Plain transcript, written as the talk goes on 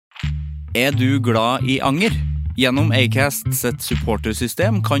du glad I anger? Gjennom Acast sitt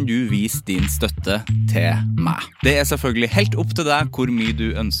supportersystem kan du vise din støtte til meg. Det selvfølgelig helt opp til deg hvor mye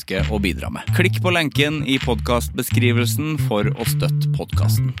du ønsker å bidra med. Klikk på lenken I podcastbeskrivelsen for å støtte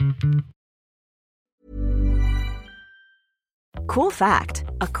podcasten. Cool fact,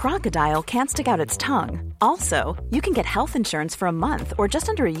 a crocodile can't stick out its tongue. Also, you can get health insurance for a month or just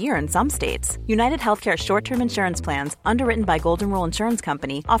under a year in some states. United Healthcare short-term insurance plans, underwritten by Golden Rule Insurance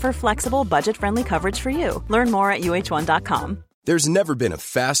Company, offer flexible, budget-friendly coverage for you. Learn more at uh1.com. There's never been a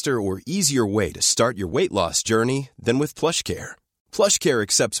faster or easier way to start your weight loss journey than with PlushCare. PlushCare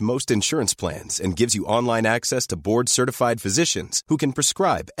accepts most insurance plans and gives you online access to board-certified physicians who can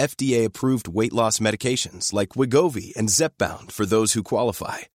prescribe FDA-approved weight loss medications like Wegovy and Zepbound for those who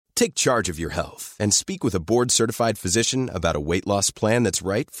qualify. Take charge of your health and speak with a board-certified physician about a weight loss plan that's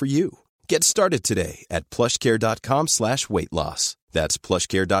right for you. Get started today at plushcare.com/weightloss. That's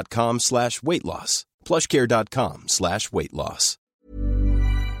plushcare.com/weightloss. plushcare.com/weightloss.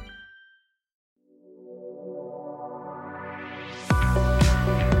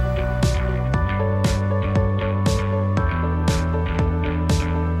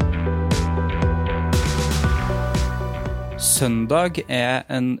 Søndag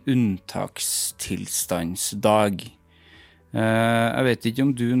en unntakstilstandsdag. Jeg vet ikke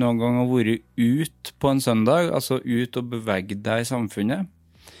om du noen gang har vært ut på en søndag, altså ut og beveget deg I samfunnet.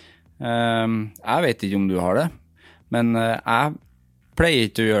 Jeg vet ikke om du har det, men jeg pleier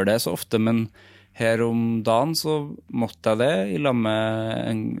ikke å gjøre det så ofte, men her om dagen så måtte jeg det I lag med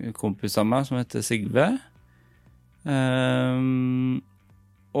en kompis av meg som heter Sigve.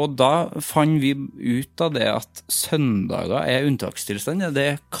 Og da fant vi ut av det at søndager unntakstilstand,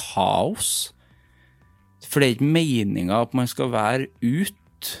 det kaos. For det ikke meningen at man skal være ut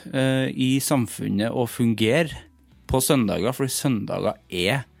I samfunnet og fungere på søndager, for søndager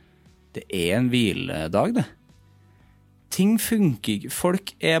det en hviledag, det. Ting funker ikke.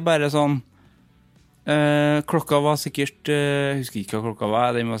 Folk bare sånn, klokka var sikkert, jeg husker ikke hva klokka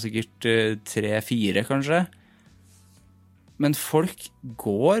var, den var sikkert 3-4 kanskje. Men folk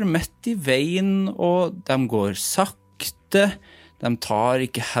går midt I veien, og de går sakte, de tar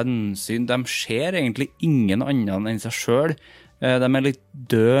ikke hensyn, de ser egentlig ingen annen enn seg selv. De litt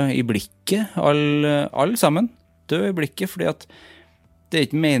døde I blikket, alle sammen døde I blikket, fordi at det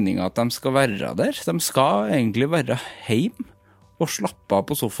ikke meningen at de skal være der. De skal egentlig være hjemme og slappe av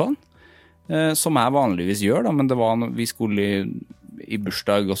på sofaen, som jeg vanligvis gjør, da, men det var vi skulle I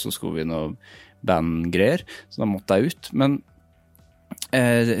bursdag, og så skulle vi noe bandgreier, så da måtte jeg ut, men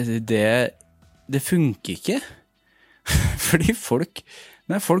det funker ikke fordi folk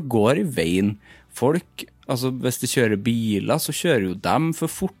går I veien altså hvis de kjører biler så kjører jo dem for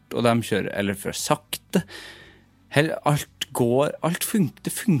fort og de kjører, eller for sakte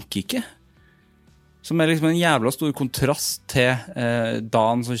det funker ikke som liksom en jævla stor kontrast til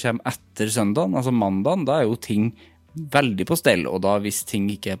dagen som kommer etter søndagen, altså mandagen, da jo ting veldig på stell, og da hvis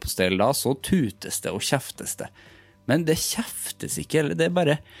ting ikke på stell da, så tutes det og kjeftes det men det kjeftes ikke, eller det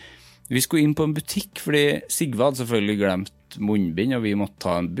bare vi skulle inn på en butikk, fordi Sigve hadde selvfølgelig glemt munnbind, og vi måtte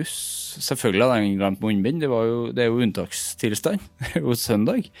ta en buss. Selvfølgelig hadde han glemt munnbind, det jo unntakstilstand, det jo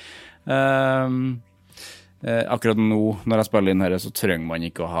søndag. Akkurat nå, når jeg spiller inn her, så trenger man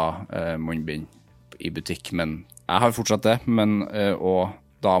ikke å ha munnbind I butikk, men jeg har fortsatt det, og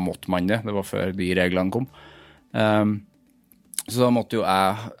da måtte man det var før de reglene kom. Så da måtte jo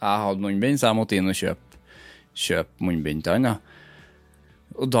jeg hadde munnbind, så jeg måtte inn og kjøpe munnbind til han, ja.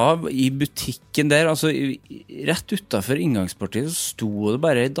 Og da I butikken der, altså rett utenfor inngangspartiet, så sto det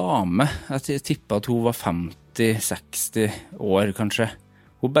bare en dame. Jeg tippet at hun var 50-60 år, kanskje.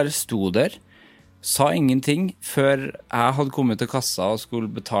 Hun bare sto der, sa ingenting før jeg hadde kommet til kassa og skulle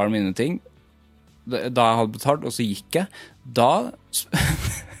betale mine ting. Da jeg hadde betalt, og så gikk jeg. Da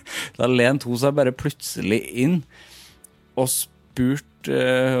lente hun seg bare plutselig inn og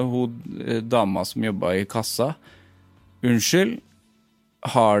spurte hun dama som jobbet I kassa, unnskyld,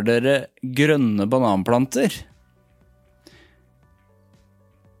 har dere grønne bananplanter?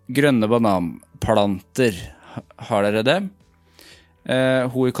 Grønne bananplanter, har dere det?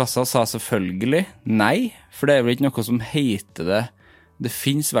 Hun I kassa sa selvfølgelig nei, for det vel ikke noe som heter det. Det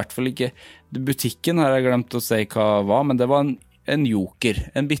finnes I hvert fall ikke. Butikken har jeg glemt å si hva var, men det var en joker,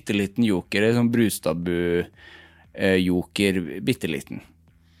 en bitteliten joker, en sånn Brustadbu-joker, bitteliten.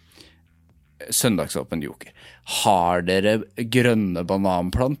 Søndagsåpen joker. Har dere grønne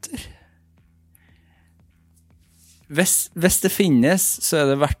bananplanter? Hvis det finnes, så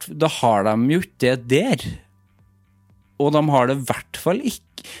det da har de jo ikke det der. Og de har det I hvert fall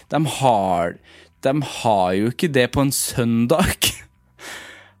ikke. De har jo ikke det på en søndag.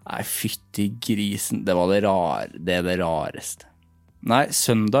 Nei, fytti grisen, det er det rareste. Nei,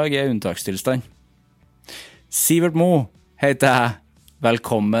 søndag er unntakstilstand. Sivert Mo heter jeg.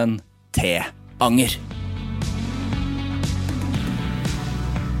 Velkommen til Anger.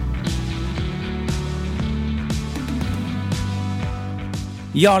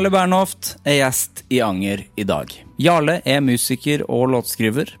 Jarle Bernhoft er gjest i Anger i dag. Jarle er musiker og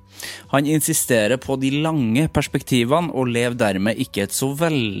låtskriver. Han insisterer på de lange perspektivene og lever dermed ikke et så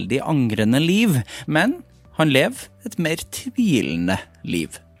veldig angrende liv, men han lever et mer tvilende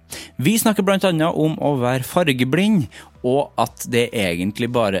liv. Vi snakker blant annet om å være fargeblind, og at det egentlig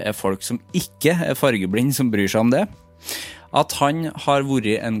bare er folk som ikke er fargeblind som bryr seg om det. At han har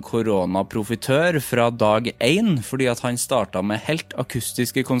vært en koronaprofitør fra dag 1, fordi at han startet med helt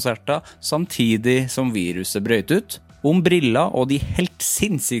akustiske konserter samtidig som viruset brøt ut. Om briller og de helt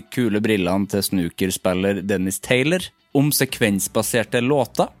sinnssykt kule brillene til snookerspiller Dennis Taylor. Om sekvensbaserte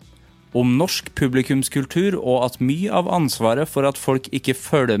låter. Om norsk publikumskultur og at mye av ansvaret for at folk ikke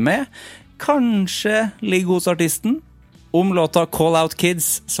følger med, kanskje ligger hos artisten. Om låta Call Out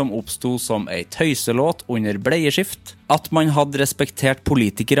Kids, som oppstod som ei tøyselåt under bleieskift. At man hadde respektert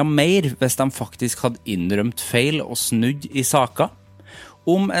politikere mer hvis de faktisk hadde innrømt feil og snudd i saker.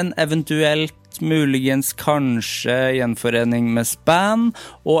 Om en eventuelt, muligens kanskje gjenforening med Span,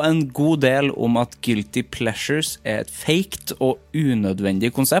 og en god del om at Guilty Pleasures er et faked og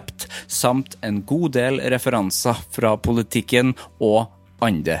unødvendig konsept, samt en god del referanser fra politikken og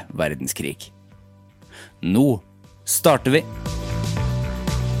andre verdenskrig. Nå starter vi.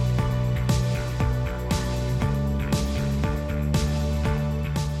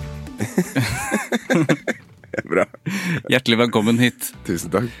 Bra. Hjertelig velkommen hit.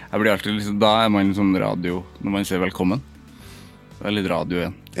 Tusen takk. Jeg blir alltid liksom, da er man sånn radio når man sier velkommen. Det er litt radio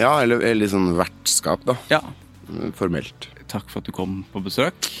igjen. Ja, eller litt sånn vertskap da. Ja. Formelt. Takk for at du kom på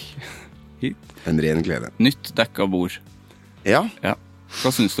besøk hit. En ren glede. Nytt dekka bord. Ja. Ja. Hva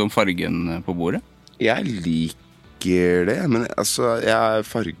synes du om fargen på bordet? Jeg liker det, men altså, jeg er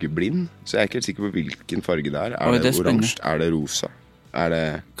fargeblind, så jeg er ikke helt sikker på hvilken farge det er. Er det oransje? Er det rosa? Er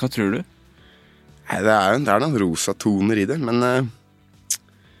det... Hva tror du? Nei, det er noen rosa toner i det, men...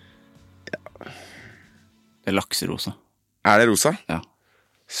 ja. Det er lakserosa. Er det rosa? Ja.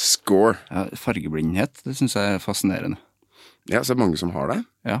 Score. Ja, fargeblindhet, det synes jeg er fascinerende. Ja, så er det mange som har det.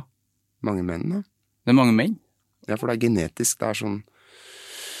 Ja. Mange menn da. Det er mange menn. Ja, for det er genetisk, det er sånn...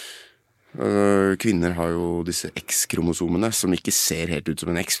 Kvinner har jo disse X-kromosomene som ikke ser helt ut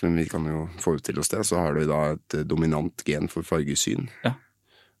som en X, men vi kan jo få ut til oss det. Så har du da et dominant gen for fargesyn. Ja.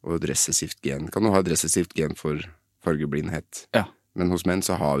 Og et recessivt gen. Kan du ha et recessivt gen for fargeblindhet? Ja. Men hos menn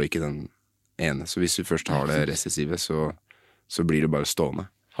så har vi ikke den ene. Så hvis vi først har det recessive, så blir det bare stående.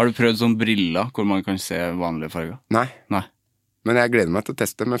 Har du prøvd sånn briller hvor man kan se vanlige farger? Nei. Nei. Men jeg gleder meg til å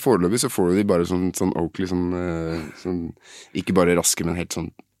teste. Men foreløpig så får du de bare sånn Oakley, sånn ikke bare raske, men helt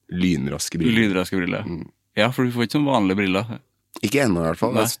sånn lynraske briller. Lynraske briller. Ja, for du får ikke sånn vanlige briller. Ikke ennå i hvert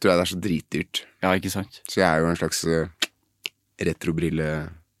fall. Nei. Jeg tror det er så dritdyrt. Ja, ikke sant? Så jeg er jo en slags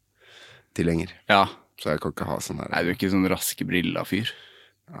retrobrille-tilhenger. Ja. Så jeg kan ikke ha sånn her. Nei, du er ikke sånn raske briller-fyr.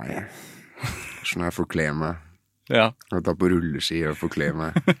 Nei. Sånn jeg forkler meg. Ja. Jeg tar på rulleski og forkler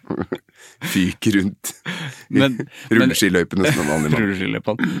meg. Fyker rundt. Rulleskiløypene som en vanlig mann.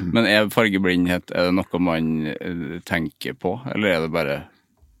 Rulleskiløypene. Men er fargeblindhet, er det noe man tenker på? Eller er det bare...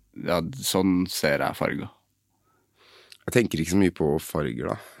 Ja, sånn ser jeg farger. Jeg tenker ikke så mye på farger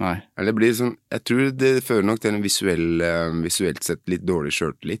da. Nei. Eller det blir sånn, jeg tror det fører nok til en visuelt sett litt dårlig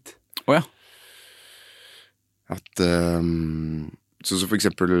skjørtelit. Åja. At, så for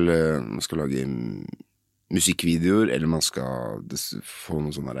eksempel, man skal lage musikkvideoer, eller man skal få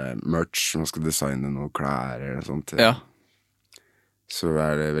noen sånne merch, man skal designe noen klær eller sånt. Ja. Så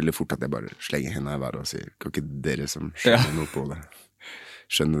er det veldig fort at jeg bare slenger hendene i været og sier, kan ikke dere som skjønner noe på det?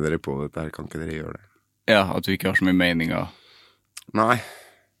 Skjønner dere på dette her, kan ikke dere gjøre det? Ja, at du ikke har så mye meninger Nei.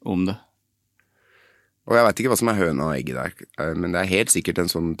 Om det. Og jeg vet ikke hva som er høna og egget der, men det er helt sikkert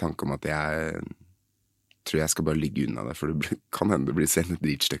en sånn tanke om at jeg tror jeg skal bare ligge unna det, for det kan hende det blir seende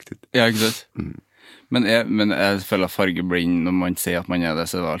dritstøkt ut. Ja, ikke sant? Men jeg føler fargeblind, når man sier at man er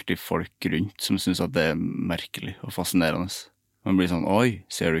det, så er det alltid folk rundt som synes at det er merkelig og fascinerende. Man blir sånn, oi,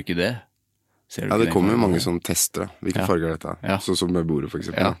 ser du ikke det? Ja, det kommer jo mange sånne tester da. Hvilke farger er dette? Ja. Sånn som med bordet for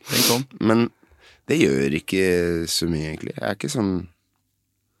eksempel. Ja, det kom. Men det gjør ikke så mye egentlig. Jeg er ikke sånn...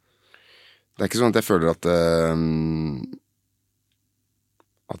 Det er ikke sånn at jeg føler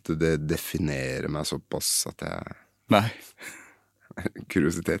at det definerer meg såpass at jeg... Nei.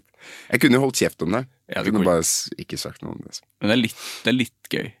 Kuriositet. Jeg kunne jo holdt kjeft om det. Ja, jeg kunne bare ikke sagt noe om det. Men det er litt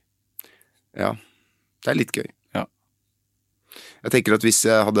gøy. Ja, det er litt gøy. Ja. Jeg tenker at hvis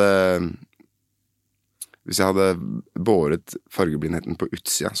jeg hadde båret fargeblindheten på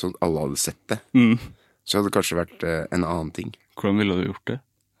utsida, så alle hadde sett det, så hadde det kanskje vært en annen ting. Hvordan ville du gjort det?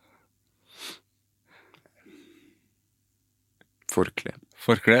 Forkle.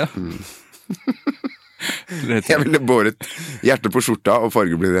 Forkle, ja. Jeg ville båret hjertet på skjorta og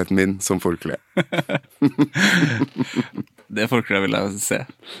fargeblindheten min som forkle. Det forkle vil jeg se.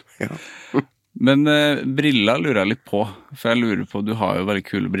 Ja. Men briller lurer jeg litt på, for jeg lurer på, du har jo veldig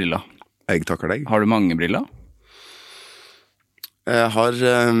kule briller. Jeg takker deg. Har du mange briller? Jeg har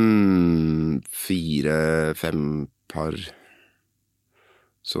 4-5 par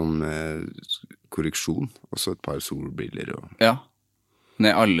sånn korreksjon, og så et par solbriller. Ja. Men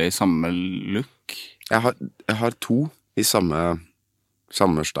er alle i samme look? Jeg har 2 i samme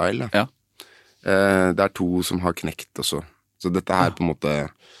style. Ja. Det er 2 som har knekt også. Så dette her på en måte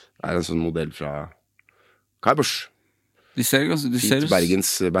er en sånn modell fra Kai Bosch. De ser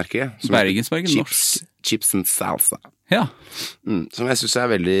Bergensmerke. Bergensmerke, norsk. Chips and salsa. Ja. Som jeg synes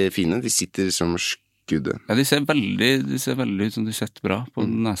er veldig fine. De sitter som skuddet. Ja, de ser veldig ut som de sitter bra på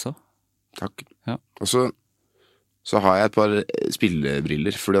nesa. Takk. Ja. Og så har jeg et par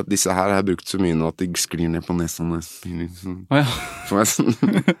spillebriller, fordi at disse her har jeg brukt så mye nå at de sklir ned på nesa når jeg spiller. For meg sånn.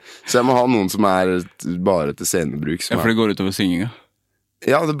 Så jeg må ha noen som er bare til scenebruk. Ja, for det går utover synginga.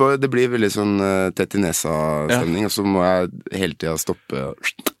 Ja, det blir veldig sånn tett i nesa-stemning, og så må jeg hele tiden stoppe og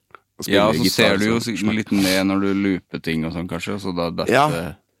spille ja, så gitar. ser du jo litt ned når du looper ting og sånn, kanskje, så da dette... Ja,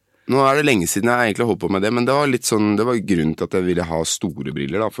 nå er det lenge siden jeg egentlig holdt på med det, men det var litt sånn, det var grunnen til at jeg ville ha store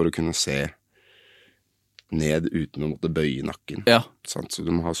briller da, for å kunne se ned uten å måtte bøye nakken. Ja. Sant? Så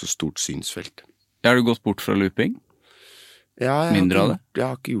du må ha så stort synsfelt. Har du gått bort fra looping? Ja, mindre av det? Jeg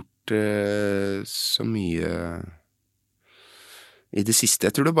har ikke gjort så mye i det siste.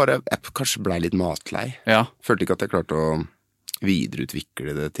 Jeg tror det bare, jeg kanskje ble litt matlei. Ja. Følte ikke at jeg klarte å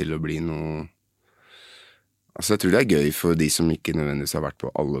videreutvikle det til å bli noe... Altså, jeg tror det er gøy for de som ikke nødvendigvis har vært på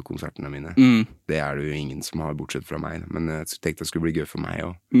alle konsertene mine. Det er det jo ingen som har, bortsett fra meg. Men jeg tenkte det skulle bli gøy for meg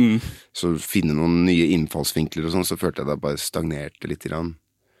også. Så finne noen nye innfallsvinkler og sånn, så følte jeg det bare stagnerte litt grann.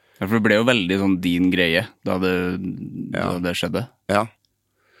 Ja, for det ble jo veldig sånn din greie da det skjedde. Ja.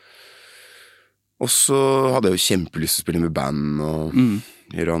 Og så hadde jeg jo kjempelyst til å spille med band og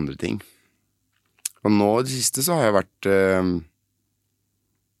gjøre andre ting. Og nå i det siste så har jeg vært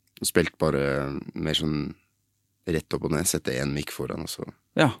spilt bare mer sånn rett opp og ned, sette en mic foran, og så...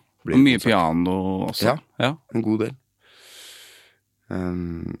 Ja, og mye piano også. Ja, en god del.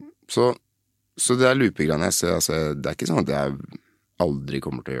 Så det er loopegreiene jeg ser, altså, det er ikke sånn at jeg aldri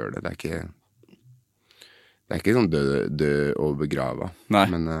kommer til å gjøre det. Det er ikke sånn død og begrava. Nei.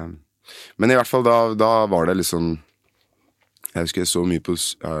 Men i hvert fall da var det liksom... Jeg husker jeg så mye på...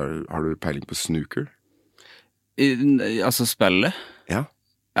 Har du peiling på snooker? Altså spillet? Ja.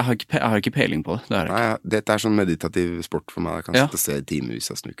 Jeg har ikke peiling på det. Nei, dette er sånn meditativ sport for meg. Jeg kan sitte og se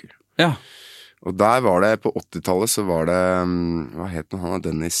timevis av snooker. Ja. Og der var det, på 80-tallet så var det, hva het han,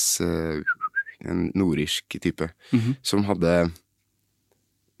 Dennis, en nordirsk type, som hadde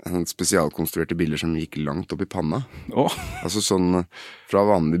spesialkonstruerte briller som gikk langt opp i panna. Altså sånn, fra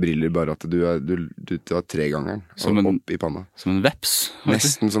vanlige briller, bare at du har 3-gangeren opp i panna. Som en veps?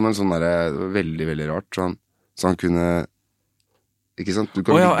 Nesten som en sånn der, veldig, veldig rart, så han kunne... Ikke sant? Du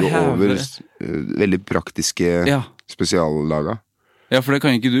kan bygge over veldig praktiske spesiallaga. Ja, for det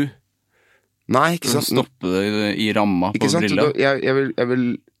kan ikke du. Nei, ikke sant? Stoppe det i ramma på brilla. Jeg vil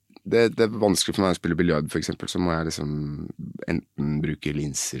det er vanskelig for meg å spille biljard, for eksempel, så må jeg liksom enten bruke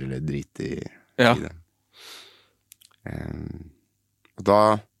linser eller drite i det. Og da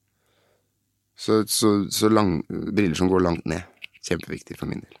så briller som går langt ned, kjempeviktig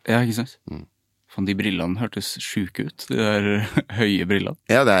for min del. Ja, ikke sant? For de brillene hørtes sjuke ut, de der høye brillene.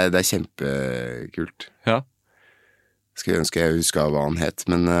 Ja, det er kjempekult. Ja. Skal jeg ønske jeg husker hva han het,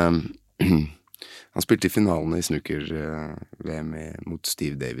 men han spilte i finalen i snooker-VM mot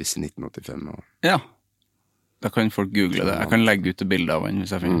Steve Davis i 1985. Ja, da kan folk google det. Jeg kan legge ut et bilde av han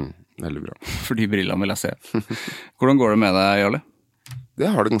hvis jeg finner. Veldig bra. For de brillene vil jeg se. Hvordan går det med deg, Jarle? Det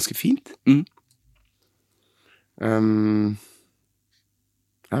har det ganske fint. Jeg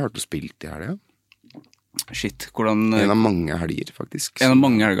har hørt og spilt i helga. Shit, hvordan... En av mange helger, faktisk. En av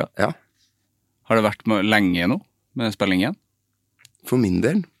mange helger? Ja. Har det vært lenge nå, med spillingen? For min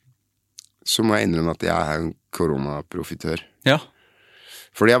del, så må jeg innrømme at jeg er en koronaprofitør. Ja.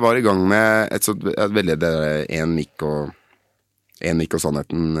 Fordi jeg var i gang med et veldig en mikk og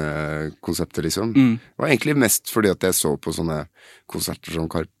sannheten-konseptet, liksom. Det var egentlig mest fordi at jeg så på sånne konserter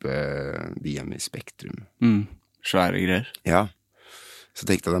som Carpe Diem i Spektrum. Svære greier. Ja. Så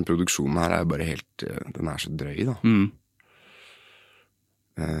tenkte jeg at den produksjonen her er bare helt, den er så drøy da.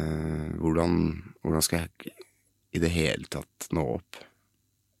 hvordan skal jeg i det hele tatt nå opp?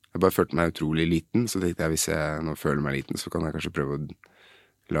 Jeg bare følte meg utrolig liten, så tenkte jeg hvis jeg nå føler meg liten, så kan jeg kanskje prøve å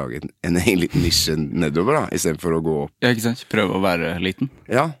lage en liten nisje nedover da, i stedet for å gå opp. Ja, ikke sant? Prøve å være liten.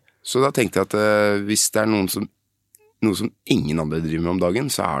 Ja, så da tenkte jeg at hvis det er noe som ingen andre driver med om dagen,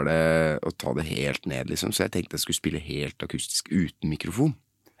 så er det å ta det helt ned, liksom. Så jeg tenkte jeg skulle spille helt akustisk uten mikrofon.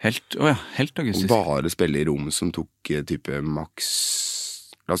 Helt akustisk. Og bare spille i rom som tok type maks.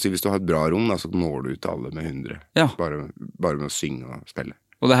 La oss si hvis du har et bra rom, da, så når du ut til alle med 100. Ja. Bare med å synge og spille.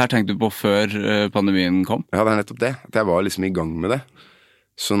 Og det her tenkte du på før pandemien kom? Ja, det er nettopp det. At jeg var liksom i gang med det.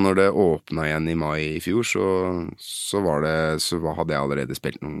 Så når det åpnet igjen i mai i fjor, så hadde jeg allerede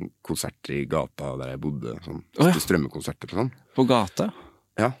spilt noen konserter i gata der jeg bodde, sånn, strømmekonserter og sånn. På gata?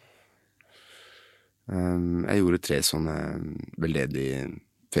 Ja. Jeg gjorde 3 sånne veldedige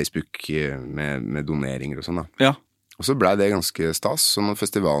Facebook med doneringer og sånn da. Ja. Og så ble det ganske stas, så når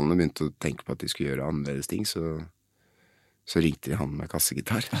festivalene begynte å tenke på at de skulle gjøre annerledes ting, så ringte de han med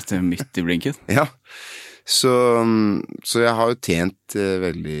kassegitar. Det er midt i blinken. Ja, så jeg har jo tjent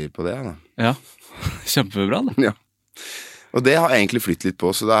veldig på det, da. Ja, kjempebra da. Ja, og det har jeg egentlig flyttet litt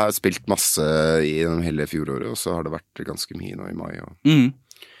på, så det har jeg spilt masse gjennom hele fjoråret, og så har det vært ganske mye nå i mai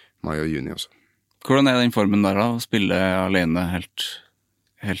og juni også. Hvordan er den formen der da, å spille alene helt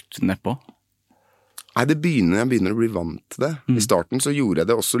nedpå? Nei, jeg begynner å bli vant til det. I starten så gjorde jeg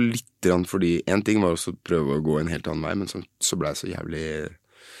det også litt grann fordi en ting var også å prøve å gå en helt annen vei, men så ble jeg så jævlig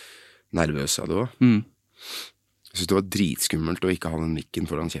nervøs av det også. Jeg synes det var dritskummelt å ikke ha den mikken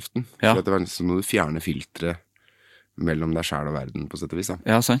foran kjeften. Ja. For at det var nesten noe du fjerner filtret mellom deg selv og verden på sett og vis da.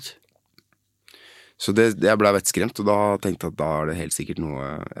 Ja, sant. Så jeg ble vettskremt, og da tenkte jeg at da er det helt sikkert noe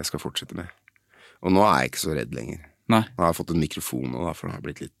jeg skal fortsette med. Og nå er jeg ikke så redd lenger. Nei. Nå har jeg fått en mikrofon nå da, for den har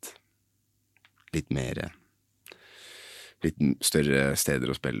blitt litt større steder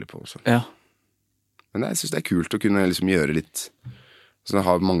å spille på også. Ja. Men jeg synes det er kult å kunne liksom gjøre litt, så jeg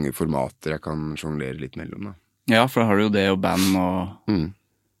har mange formater jeg kan jonglere litt mellom da. Ja, for da har du jo det og band og...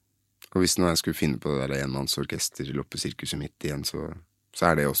 Og hvis nå jeg skulle finne på det der enmannsorkester i Loppesirkuset mitt igjen, så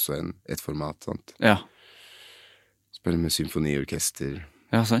er det også et format, sant? Ja. Spille med symfoniorkester.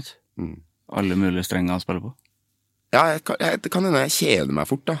 Ja, sant. Alle mulige strenger å spille på. Ja, det kan hende jeg kjeder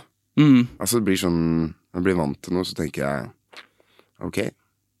meg fort da. Altså det blir sånn, når jeg blir vant til noe, så tenker jeg, ok,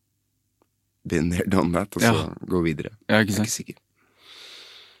 been there, done that, og så gå videre. Ja, ikke sant? Jeg er ikke sikker.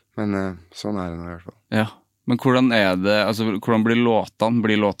 Men sånn er det nå i hvert fall. Ja, men hvordan er det, altså hvordan blir låtene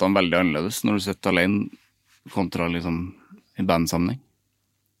veldig annerledes når du sitter alene kontra liksom i bandsammenheng?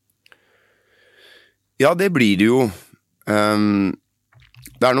 Ja, det blir det jo.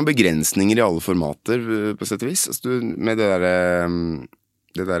 Det er noen begrensninger i alle formater på sett og vis. Altså, med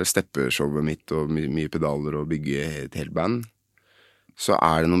det der steppeshowet mitt og mye pedaler og bygge et helt band, så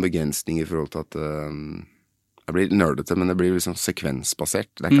er det noen begrensninger i forhold til at jeg blir nerdete, men det blir liksom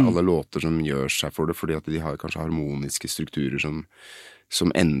sekvensbasert. Det er ikke alle låter som gjør seg for det, fordi at de har kanskje harmoniske strukturer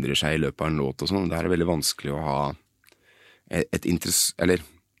som endrer seg i løpet av en låt og sånn. Det er veldig vanskelig å ha eller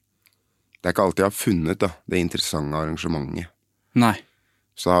det er ikke alltid jeg har funnet da, det interessante arrangementet. Nei.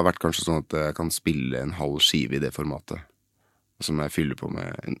 Så det har vært kanskje sånn at jeg kan spille en halv skive i det formatet. Og så må jeg fylle på med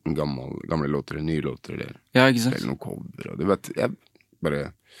en gamle låter eller nye låter, eller spille noen cover. Og du vet, jeg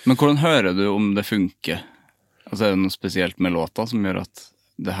bare... Men hvordan hører du om det funker? Altså er det noe spesielt med låta som gjør at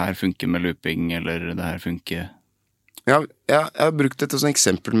det her funker med looping, eller det her funker... Ja, jeg har brukt dette som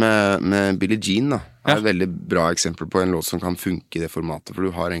eksempel med Billie Jean da. Det er et veldig bra eksempel på en låt som kan funke i det formatet, for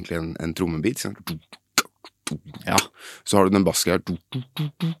du har egentlig en trommebit, sånn... Ja. Så har du den bassen her,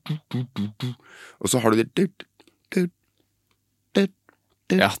 og så har du det...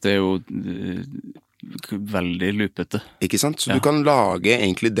 Ja, det er jo veldig loopete. Ikke sant? Så du kan lage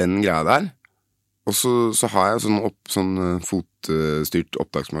egentlig den greia der, og så har jeg sånn fotstyrt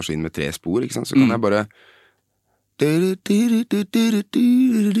opptaksmaskin med 3 spor, ikke sant? Så kan jeg bare uten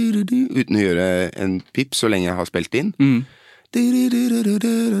å gjøre en pip så lenge jeg har spilt inn.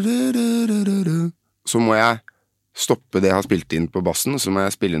 Så må jeg stoppe det jeg har spilt inn på bassen, og så må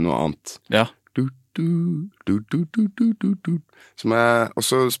jeg spille noe annet. Ja. Så må jeg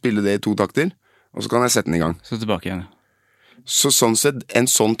også spille det i 2 takter, og så kan jeg sette den i gang. Så tilbake igjen. Så sånn sett, en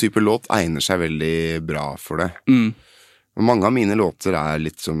sånn type låt egner seg veldig bra for det. Og mange av mine låter er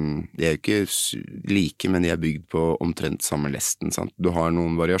litt sånn, de er jo ikke like, men de er bygd på omtrent samme lesten, sant? Du har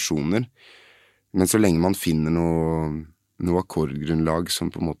noen variasjoner, men så lenge man finner noe akkordgrunnlag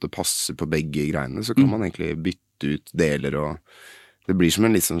som på en måte passer på begge greiene, så kan man egentlig bytte ut deler, og det blir som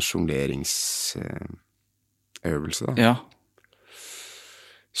en litt sånn jongleringsøvelse da. Ja.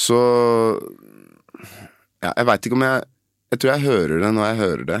 Så ja, jeg vet ikke om Jeg tror jeg hører det når jeg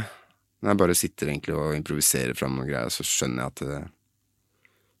hører det. Når jeg bare sitter egentlig og improviserer frem noen greier, så skjønner jeg at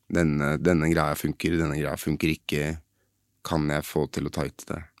denne greia funker ikke. Kan jeg få til å tighte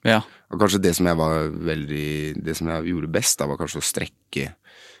det? Ja. Og kanskje det som jeg gjorde best da, var kanskje å strekke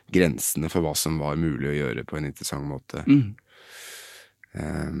grensene for hva som var mulig å gjøre på en interessant måte.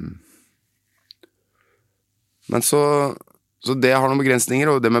 Men så det har noen begrensninger,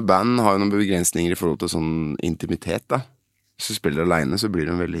 og det med band har jo noen begrensninger i forhold til sånn intimitet da. Hvis du spiller alene, så blir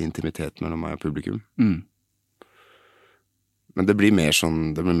det en veldig intimitet mellom meg og publikum. Men det blir mer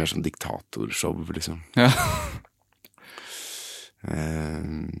sånn diktatorshow, liksom. Ja.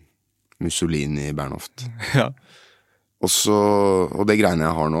 Mussolini, Bernhoft. Ja. Og det greiene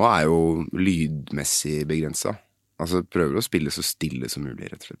jeg har nå er jo lydmessig begrenset. Altså prøver å spille så stille som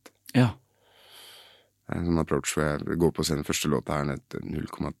mulig, rett og slett. Ja. Det er en sånn approach hvor jeg går på scenen. Første låta er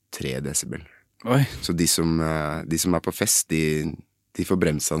 0,3 decibel. Oi. Så de som er på fest, de får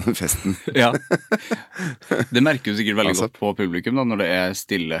bremsa den festen. Ja. Det merker du sikkert veldig godt på publikum da, når det er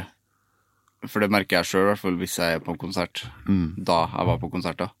stille. For det merker jeg selv, i hvert fall hvis jeg er på en konsert. Da jeg var på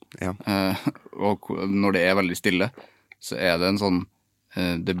konsert da. Ja. Og når det er veldig stille, så er det en sånn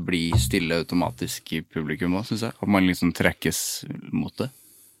det blir stille automatisk i publikum også, synes jeg. At man liksom trekkes mot det.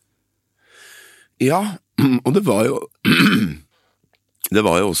 Ja, og det var jo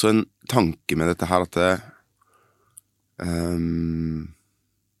også en tanke med dette her at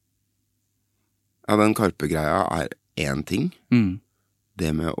den Karpe-greia er en ting.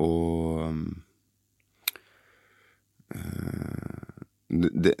 Det med å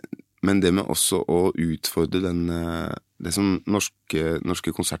men det med også å utfordre det som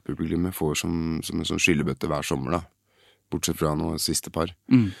norske konsertpublikummet får som en sånn skyllebøtte hver sommer da, bortsett fra noe siste par,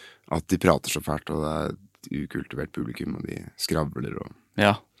 at de prater så fælt, og det er et ukultivert publikum, og de skravler og...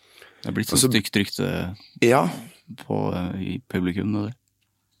 Ja, det er blitt så stygt rykte i publikum og det.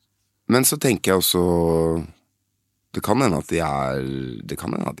 Men så tenker jeg også det kan hende at de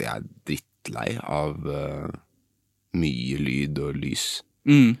er drittlei av mye lyd og lys.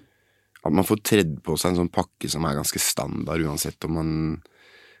 At man får tredd på seg en sånn pakke som er ganske standard, uansett om man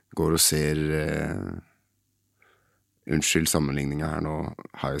går og ser unnskyld sammenligningen her nå,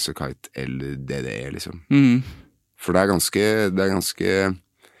 High as a Kite eller DDE, liksom. For det er ganske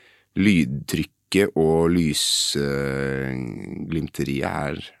lydtrykket og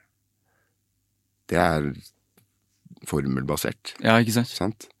lysglimteriet det er formelbasert. Ja, ikke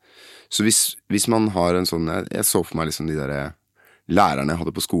sant? Så hvis man har en sånn, jeg så for meg liksom de der lærerne jeg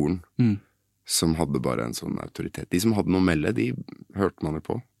hadde på skolen, som hadde bare en sånn autoritet. De som hadde noe å melde, de hørte man jo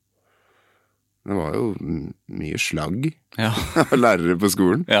på. Det var jo mye slagg av lærere på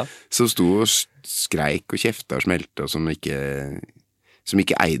skolen, som sto og skreik og kjefta og smelte, og som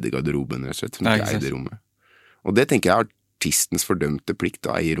ikke eide garderoben, rett og slett, som ikke eide rommet. Og det tenker jeg er artistens fordømte plikt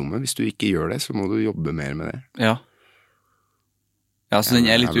å eie rommet. Hvis du ikke gjør det, så må du jobbe mer med det. Ja, så den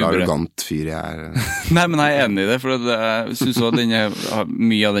er litt uberedt. Arrogant fyr jeg er. Nei, men jeg er enig i det, for jeg synes også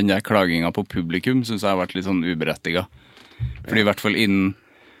mye av den der klaginga på publikum synes jeg har vært litt sånn uberettiget. Fordi i hvert fall jeg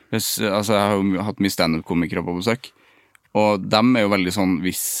har jo hatt mye stand-up-komikere på besøk, og dem er jo veldig sånn,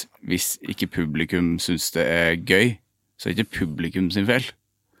 hvis ikke publikum synes det er gøy, så er det ikke publikum sin feil.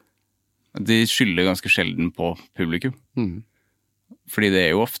 De skylder ganske sjelden på publikum. Fordi det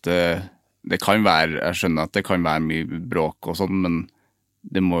er jo ofte, det kan være, jeg skjønner at det kan være mye bråk og sånn, men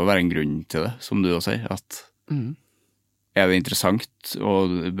det må jo være en grunn til det, som du også sier, at er det interessant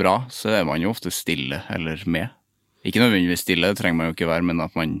og bra, så er man jo ofte stille eller med. Ikke nødvendigvis stille, det trenger man jo ikke være, men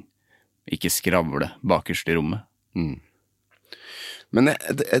at man ikke skravler bakerst i rommet. Men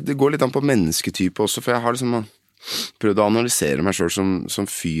det går litt an på mennesketype også, for jeg har liksom prøvd å analysere meg selv som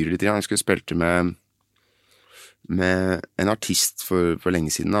fyr litt. Jeg skulle spilte med en artist for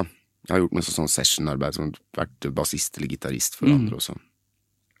lenge siden da. Jeg har gjort med sånn session-arbeid, som vært bassist eller gitarist for andre også.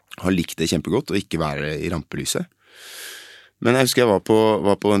 Har likt det kjempegodt, og ikke være i rampelyset. Men jeg husker jeg var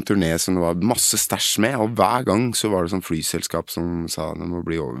på en turné som det var masse stæsj med, og hver gang så var det sånn flyselskap som sa det må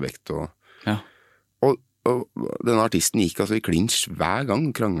bli overvekt. Og denne artisten gikk altså i klinsj hver gang,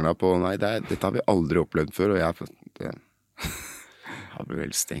 kranglet på, nei, dette har vi aldri opplevd før, og jeg har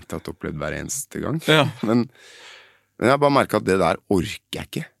vel strengt tatt opplevd hver eneste gang. Men jeg har bare merket at det der orker jeg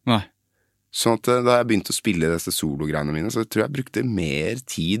ikke. Nei. Sånn at da jeg begynte å spille disse solo-greiene mine, så tror jeg brukte mer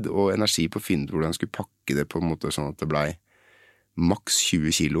tid og energi på å finne ut hvordan jeg skulle pakke det på en måte sånn at det ble maks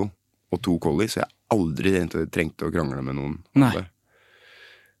 20 kilo og 2 collie, så jeg aldri trengte å krangle med noen. Nei.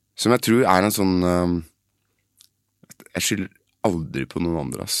 Som jeg tror er en sånn jeg skylder aldri på noen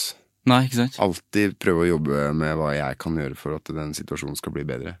andre, ass. Nei, ikke sant? Alltid prøve å jobbe med hva jeg kan gjøre for at den situasjonen skal bli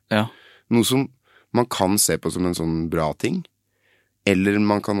bedre. Ja. Noe som man kan se på som en sånn bra ting, eller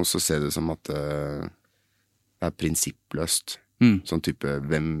man kan også se det som at det er prinsippløst. Sånn type,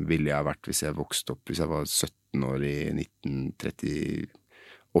 hvem ville jeg vært hvis jeg vokste opp, hvis jeg var 17 år i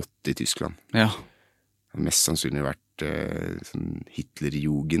 1938 i Tyskland? Ja. Jeg har mest sannsynlig vært sånn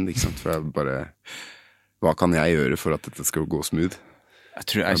Hitlerjugend, ikke sant? For jeg bare, hva kan jeg gjøre for at dette skal gå smooth? Jeg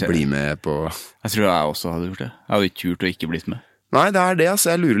tror Bli med på... Jeg tror jeg også hadde gjort det. Jeg hadde ikke turt å ikke blitt med. Nei, det er det,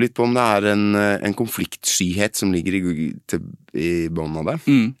 altså. Jeg lurer litt på om det er en konfliktskyhet som ligger i bånd av det.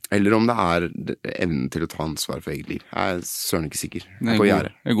 Eller om det er evnen til å ta ansvar for eget liv. Jeg er søren ikke sikker. Det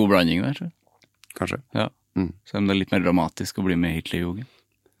er en god blanding der, tror jeg. Kanskje. Ja. Så det er litt mer dramatisk å bli med i Hitlerjugend.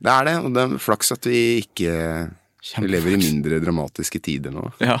 Det er det, og det er flaks at vi ikke vi lever i mindre dramatiske tider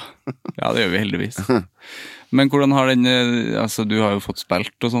nå. Ja, det gjør vi heldigvis. Men hvordan har altså du har jo fått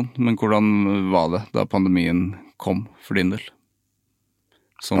spilt og sånn, men hvordan var det da pandemien kom for din del?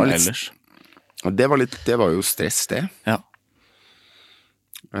 Sånn ellers? Det var jo stress, det. Ja.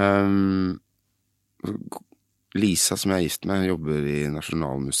 Lisa, som jeg er gift med, jobber i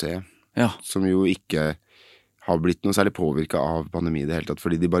Nasjonalmuseet, som jo ikke har blitt noe særlig påvirket av pandemi i det hele tatt,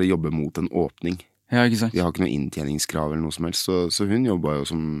 fordi de bare jobber mot en åpning. Ja, ikke sant? De har ikke noe inntjeningskrav eller noe som helst, så hun jobba jo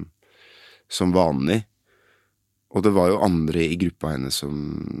som vanlig. Og det var jo andre i gruppa henne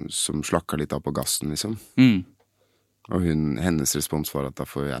som slakka litt av på gassen, liksom. Og hennes respons var at da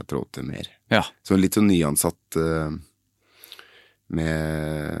får jeg trå til mer. Ja. Så litt sånn nyansatt med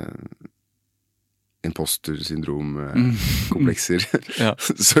imposter-syndrom-komplekser. Ja.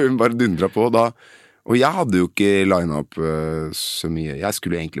 Så hun bare dundra på da. Og jeg hadde jo ikke linet opp så mye. Jeg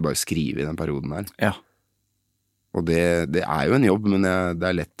skulle egentlig bare skrive i den perioden her. Ja. Og det er jo en jobb, men det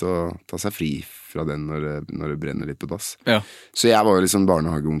er lett å ta seg fri fra den når det brenner litt på dass. Ja. Så jeg var jo liksom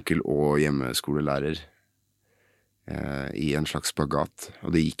barnehageonkel og hjemmeskolelærer i en slags spagat. Og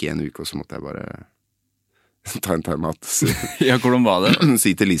det gikk i en uke, og så måtte jeg bare ta en time-out. Ja, hvordan var det?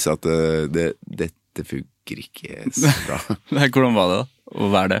 Si til Lisa at dette funker ikke så bra. Nei, hvordan var det da? Å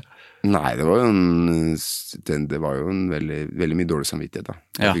være det? Nei, det var jo en veldig mye dårlig samvittighet da.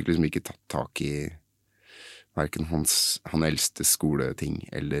 Jeg fikk liksom ikke tatt tak i hverken han eldstes skoleting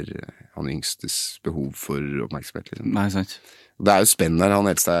eller han yngstes behov for oppmerksomhet, liksom. Nei, sant. Det er jo spennende her,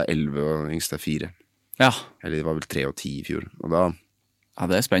 han eldste er 11 og yngste er 4. Ja. Eller det var vel 3 og 10 i fjor. Og da... Ja,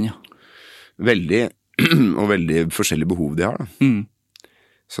 det er spennende. Veldig, og veldig forskjellige behov de har da.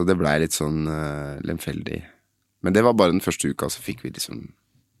 Så det ble litt sånn lemfeldig. Men det var bare den første uka, så fikk vi liksom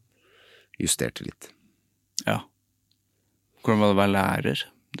justerte litt. Ja. Hvordan var det å være lærer?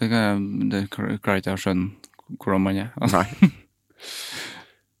 Det klarer ikke jeg å skjønne hvordan man er. Nei.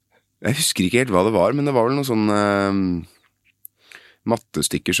 Jeg husker ikke helt hva det var, men det var vel noen sånne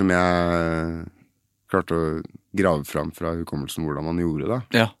mattestykker som jeg klarte å grave fram fra hukommelsen hvordan man gjorde det.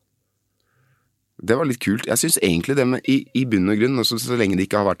 Ja. Det var litt kult. Jeg synes egentlig det med i bunn og grunn, også så lenge det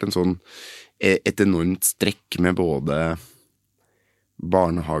ikke har vært en sånn et enormt strekk med både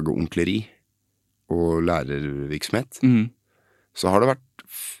barnehageonkleri og lærervirksomhet, så har det vært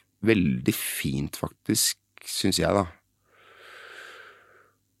veldig fint faktisk, synes jeg da,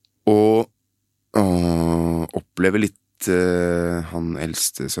 å oppleve litt han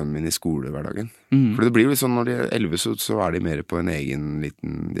eldste sønnen min i skolehverdagen. For det blir jo litt sånn når de er 11, så er de mer på en egen liten,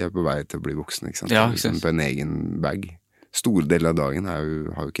 de er på vei til å bli voksne, ikke sant? Ja, ikke sant? På en egen bag. Store deler av dagen har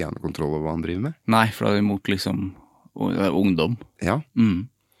jo ikke jeg noe kontroll over hva han driver med. Nei, for da er det imot liksom ungdom. Ja.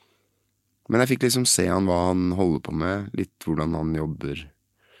 Men jeg fikk liksom se hva han holder på med, litt hvordan han jobber.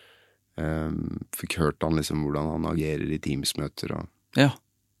 Fikk hørt han liksom hvordan han agerer i teamsmøter og... Ja.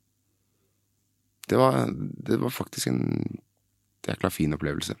 Det var faktisk en jækla fin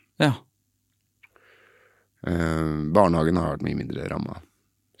opplevelse. Ja. Barnehagen har vært mye mindre rammet.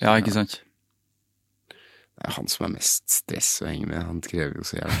 Ja, ikke sant? Det er han som er mest stress å henge med. Han krever jo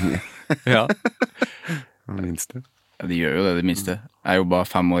så jævlig mye. Ja. Han minste. Ja, de gjør jo det, de minste. Jeg jobba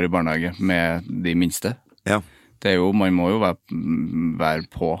 5 år i barnehage med de minste. Ja. Det er jo, man må jo være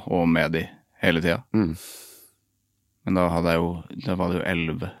på og med de hele tida. Men da var det jo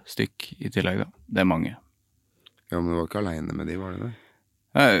 11 stykk i tillegg da. Det er mange. Ja, men du var ikke alene med de, var det det?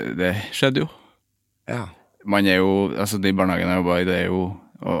 Nei, det skjedde jo. Ja. Man er jo, altså de barnehagene jeg jobber i, det er jo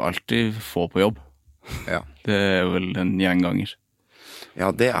å alltid få på jobb. Ja. Det er vel en gjenganger.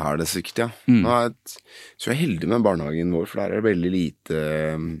 Ja, det er det sikkert, ja. Nå så jeg er heldig med barnehagen vår, for der er det veldig lite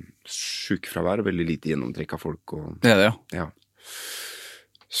sykefravær, og veldig lite gjennomtrekk av folk. Og, det er det, ja.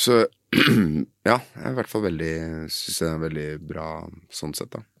 Så, ja, jeg er i hvert fall synes det er veldig bra sånn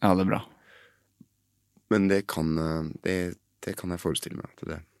sett da. Ja, det er bra. Men det kan jeg forestille meg, at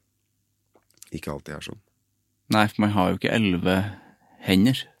det ikke alltid er sånn. Nei, for man har jo ikke 11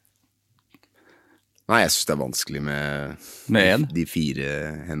 hender. Nei, jeg synes det vanskelig Med en? de 4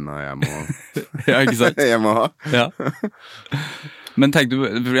 hendene jeg må, Ja, ikke sant? jeg må ha. Ja. Men tenk du,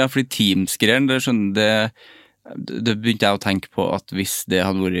 fordi Teams-greien, det begynte jeg å tenke på at hvis det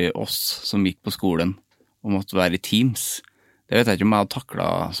hadde vært oss som gikk på skolen og måtte være i Teams, det vet jeg ikke om jeg hadde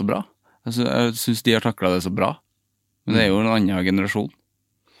taklet så bra. Altså, jeg synes de har taklet det så bra, men det er jo en annen generasjon.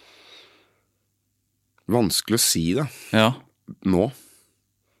 Vanskelig å si da, Ja. nå.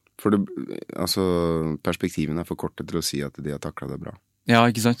 For det, altså, perspektivene er for korte til å si at de har taklet det bra. Ja,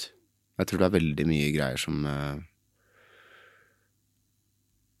 ikke sant? Jeg tror det er veldig mye greier som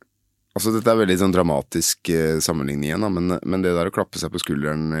altså dette er veldig sånn dramatisk sammenligning igjen da, men det der å klappe seg på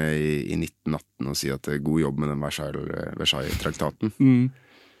skulderen i 1918 og si at det er god jobb med den Versailles-traktaten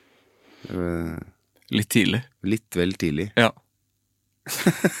Litt tidlig. litt vel tidlig. Ja.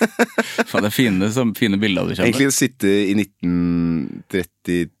 Faen, det er fine bilder du kjenner. Egentlig å sitte i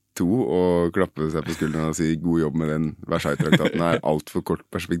 1932 og klappe seg på skulderen og si god jobb med den Versailles-traktaten er alt for kort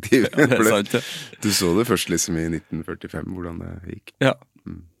perspektiv. Ja, det er sant, ja. Du så det først liksom i 1945, hvordan det gikk. Ja.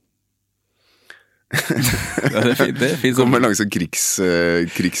 Ja, det er fint. Det er fint. Kommer langt sånn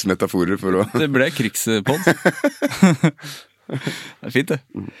krigsmetaforer for å... Det ble krigspodd. Det er fint det.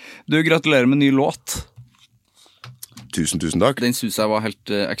 Du, gratulerer med ny låt. Tusen takk. Den synes jeg var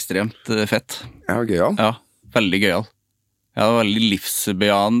helt ekstremt fett. Ja, gøyal. Ja, veldig gøyal. Ja, det var veldig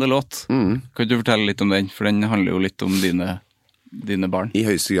livsbejaende låt. Kan du fortelle litt om den? For den handler jo litt om dine barn. I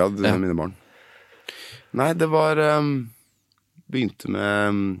høyeste grad, Ja. mine barn. Nei, det var begynte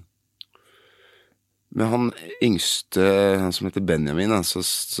med han yngste, han som heter Benjamin, da, så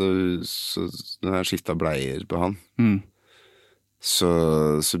når jeg skiftet bleier på han, så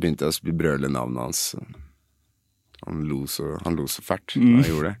begynte jeg å brøle navnet hans. Han lo så fælt da jeg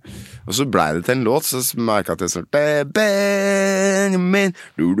gjorde det. Og så ble det til en låt, så merket jeg at jeg sånn Benjamin,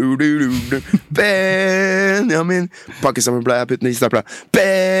 Benjamin, pakke sammen bleier, putt den i stapla,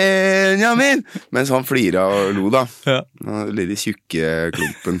 Benjamin, mens han fliret og lo da. Ja. Den lille tjukke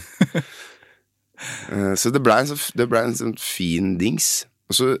klumpen. Så det ble en sånn fin dings.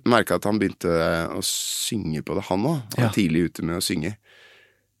 Og så merket jeg at han begynte å synge på det, han også. Han var tidlig ute med å synge.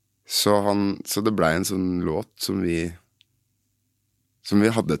 Så det ble en sånn låt som vi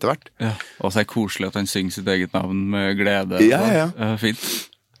hadde etter hvert. Ja. Og så er det koselig at han synger sitt eget navn med glede. Ja. Fint.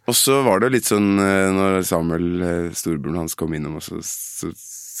 Og så var det litt sånn, når Samuel, storebroren hans, kom innom, og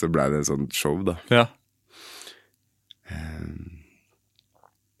så ble det et sånt show da. Ja.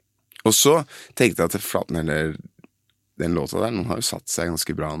 Og så tenkte jeg at flaten heller den låta der, noen har jo satt seg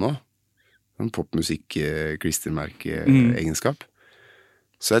ganske bra nå. En popmusikk, klistermerke-egenskap.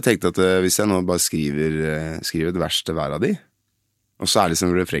 Så jeg tenkte at hvis jeg nå bare skriver et vers til hver av de, og så er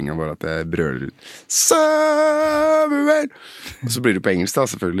liksom refrenget bare at jeg brøler Samuel! Og så blir det på engelsk da,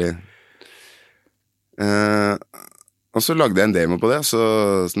 selvfølgelig. Og så lagde jeg en demo på det, så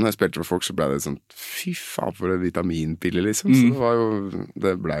når jeg spilte for folk, så ble det sånn, fy faen for en vitaminpille, liksom. Så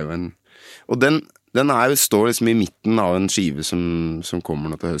det ble jo en... Og den står liksom i midten av en skive som kommer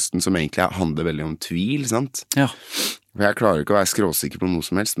nå til høsten, som egentlig handler veldig om tvil, sant? Ja. For jeg klarer ikke å være skråsikker på noe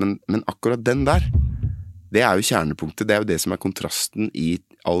som helst, men akkurat den der, det er jo kjernepunktet, det er jo det som er kontrasten i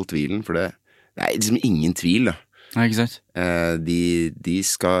all tvilen, for det er liksom ingen tvil da. Nei, ikke sant? De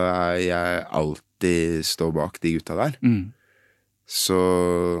skal jeg alltid stå bak, de gutta der. Så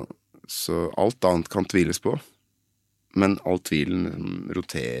alt annet kan tviles på, men all tvilen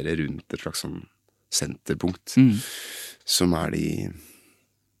roterer rundt et slags sånn senterpunkt, som er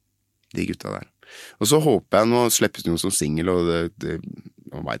de gutta der. Og så håper jeg, nå slippes det noe som single, og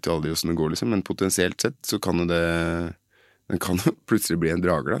man vet jo aldri hvordan det går liksom, men potensielt sett så kan jo den kan jo plutselig bli en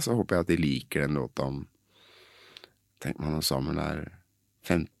drager da, så håper jeg at de liker den låta om, tenk man og sammen er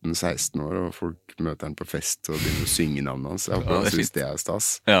 15-16 år, og folk møter han på fest og begynner å synge navnet hans. Jeg håper han synes det er stas.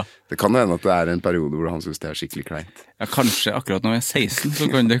 Ja. Det kan jo hende at det er en periode hvor han synes det er skikkelig kleint. Ja, kanskje akkurat når jeg er 16 så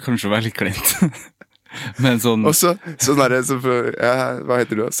kan det kanskje være litt kleint. Men sånn... Og så er det hva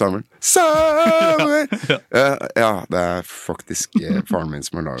heter du da? Samuel? Samuel! Ja, det er faktisk faren min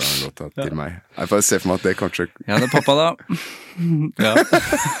som har laget en låt til meg. Jeg får se for meg at det kanskje... Ja, det er pappa da. Ja.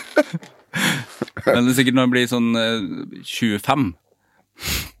 Men det er sikkert når det blir sånn 25,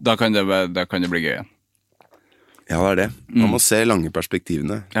 da kan det bli gøy igjen. Ja, det er det. Man må se lange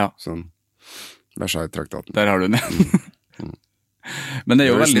perspektivene. Ja. Sånn Versailles-traktaten. Der har du den. Men det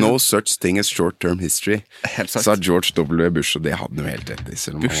er jo There's veldig... no such thing as short-term history, sa George W. Bush, og det hadde han jo helt rett i.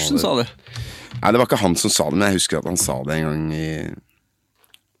 Bush sa det? Nei, det var ikke han som sa det, men jeg husker at han sa det en gang det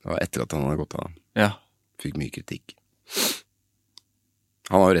var etter at han hadde gått av. Ja. Fikk mye kritikk.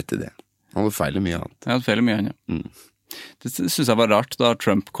 Han har jo rett i det. Han hadde feil i mye annet. Han hadde feil i mye annet, ja. Det synes jeg var rart da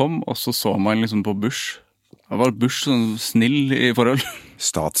Trump kom, og så man liksom på Bush. Da var Bush sånn snill i forhold.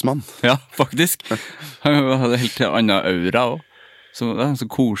 Statsmann. Ja, faktisk. Han hadde helt annen aura også. Så det er en så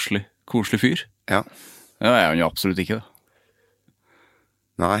koselig fyr. Ja. Det er han jo absolutt ikke da.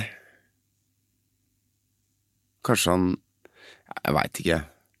 Nei. Kanskje han... Jeg vet ikke.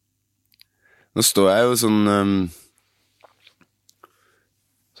 Nå står jeg jo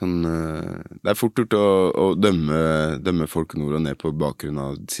det fort gjort å dømme folk nord og ned på bakgrunn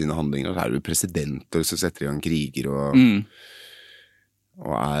av sine handlinger. Så er det jo presidenter som setter i gang kriger og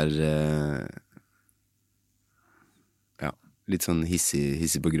er litt sånn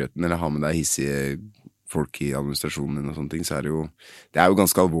hissig på grøten, eller har med deg hissige folk i administrasjonen og sånne ting, så det er jo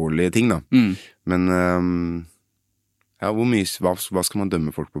ganske alvorlige ting da. Men hvor mye, hva skal man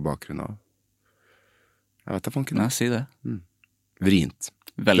dømme folk på bakgrunn av? Jeg vet da fanken. Nei, si det. Vrient.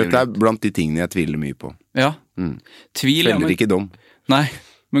 Veldig Dette er blant de tingene jeg tviler mye på. Ja. Tvil, Feller ikke dom. Nei,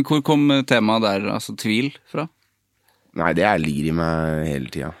 men hvor kom temaet der, altså tvil fra? Nei, det ligger i meg hele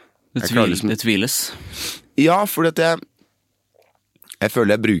tiden. Det tviles. Ja, fordi at jeg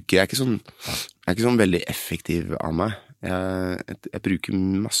føler jeg er ikke sånn veldig effektiv av meg. Jeg bruker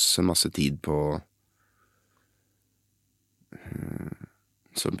masse tid på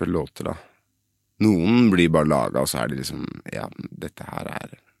på låter da. Noen blir bare laget, og så det liksom, ja, dette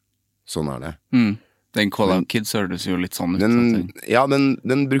her sånn det. Den Call Out Kids hørtes jo litt sånn ut.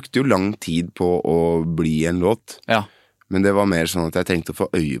 Den brukte jo lang tid på å bli en låt. Ja. Men det var mer sånn at jeg trengte å få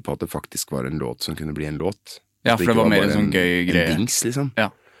øye på at det faktisk var en låt som kunne bli en låt. Ja, for det var mer en sånn gøy greie. En dings, liksom.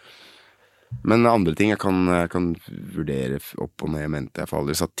 Ja. Men andre ting, jeg kan vurdere opp og ned i mente. Jeg får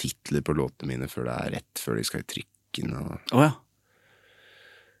aldri satt titler på låtene mine før det rett før de skal i trykken. Ja.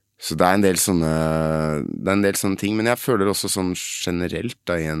 Så det er en del sånne ting, men jeg føler også sånn generelt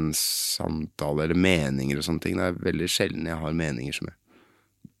da, i en samtale, eller meninger og sånne ting, det er veldig sjelden jeg har meninger som jeg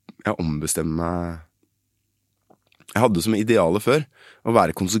ombestemmer meg. Jeg hadde som ideale før, å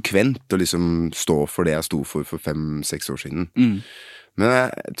være konsekvent og liksom stå for det jeg sto for 5-6 år siden. Men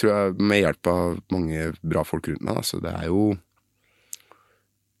jeg tror jeg med hjelp av mange bra folk rundt meg, så det er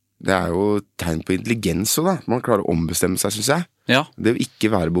jo tegn på intelligens også, da. Man klarer å ombestemme seg, synes jeg. Ja. Det å ikke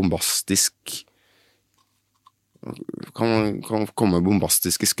være bombastisk kan komme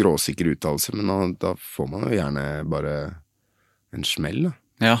bombastiske skråsikre uttalelser, men da får man jo gjerne bare en smell, da.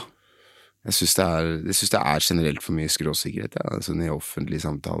 Ja. Jeg synes det er generelt for mye skråsikkerhet, sånn i offentlig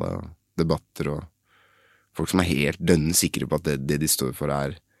samtale og debatter, og folk som helt dønn sikre på at det de står for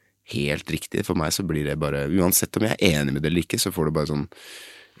helt riktig. For meg så blir det bare, uansett om jeg er enig med det eller ikke, så får det bare sånn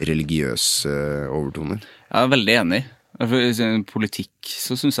religiøse overtoner. Jeg er veldig enig. I politikk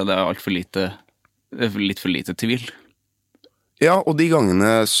så synes jeg det er litt for lite tvil. Ja, og de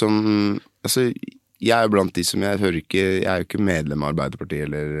gangene som, altså, jeg er blant de som jeg er jo ikke medlem av Arbeiderpartiet,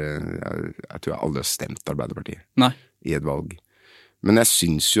 eller jeg tror jeg aldri har stemt Arbeiderpartiet. Nei. I et valg. Men jeg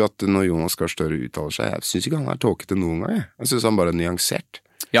synes jo at når Jonas Gahr Støre uttaler seg, jeg synes ikke han tåkete noen gang. Jeg synes han bare er nyansert.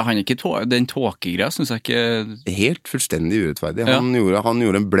 Ja, han er ikke den tåkegreia, synes jeg ikke... Helt fullstendig urettferdig. Han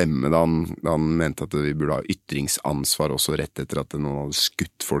gjorde en blemme da han mente at vi burde ha ytringsansvar også rett etter at noen hadde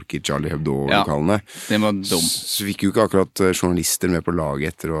skutt folk i Charlie Hebdo-lokalene. Ja, det var dumt. Så fikk jo ikke akkurat journalister med på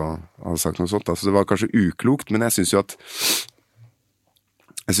laget etter å ha sagt noe sånt. Så det var kanskje uklokt, men jeg synes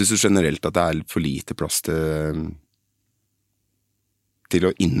jo generelt at det er for lite plass til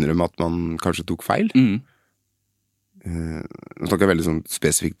å innrømme at man kanskje tok feil. Nå snakker jeg veldig sånn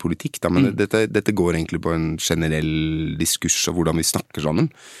spesifikt politikk da, men dette går egentlig på en generell diskurs av hvordan vi snakker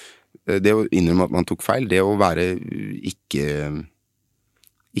sammen. Det å innrømme at man tok feil, det å være ikke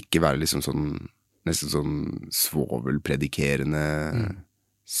være liksom sånn nesten sånn svovelpredikerende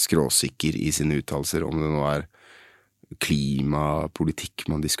skråsikker i sine uttalelser, om det nå er klimapolitikk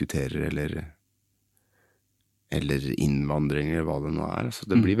man diskuterer, eller innvandring, eller hva det nå er. Altså,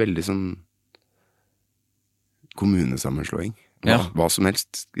 det blir veldig sånn kommunesammenslåing. Hva som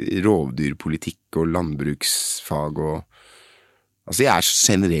helst. Rovdyrpolitikk og landbruksfag og... Altså, jeg er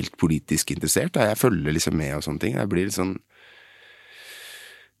generelt politisk interessert, da. Jeg følger liksom med og sånne ting. Jeg blir litt sånn...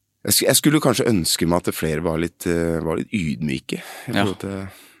 Jeg skulle kanskje ønske meg at flere var litt ydmyke i forhold til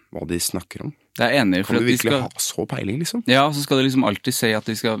hva de snakker om. Det er enig. Kan du virkelig ha så peiling, liksom? Ja, så skal de liksom alltid si at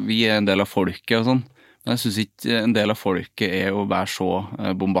vi er en del av folket og sånn. Men jeg synes ikke en del av folket er å være så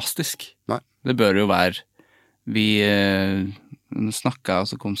bombastisk. Nei. Det bør jo være... Nå snakket jeg, og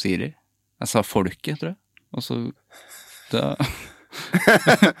så kom Siri. Jeg sa folket, tror jeg. Og så...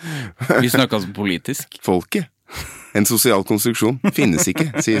 Vi snakket altså politisk. Folket? En sosial konstruksjon. Finnes ikke,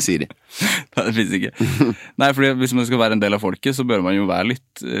 sier Siri. Nei, det finnes ikke. Nei, fordi hvis man skal være en del av folket, så bør man jo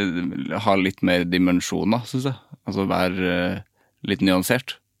ha litt mer dimensjoner, synes jeg. Altså være litt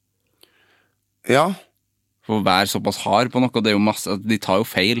nyansert. Ja, For å være såpass hard på noe, det er jo masse, de tar jo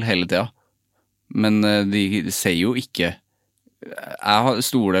feil hele tiden. Men de sier jo ikke, jeg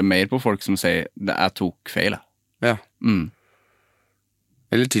stoler mer på folk som sier, jeg tok feil. ja.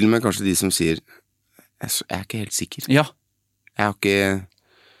 Eller til og med kanskje de som sier, jeg er ikke helt sikker. Ja, Jeg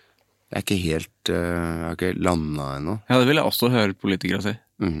er ikke helt, jeg har ikke landet ennå. ja, det vil jeg også høre politikere si.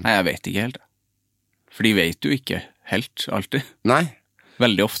 Mhm. Nei, jeg vet ikke helt. For de vet jo ikke helt, alltid. Nei,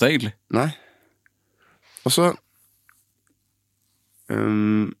 Veldig ofte, egentlig. nei. Og så,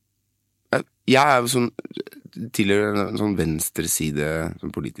 jeg er jo sånn, tilhører en sånn venstre side,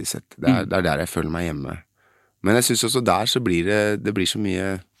 sånn politisk sett. Det er der jeg føler meg hjemme. Men jeg synes også der så blir det blir så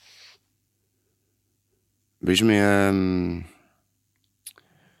mye,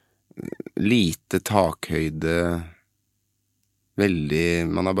 lite takhøyde, veldig,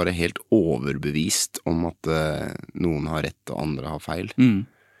 man er bare helt overbevist om at noen har rett og andre har feil.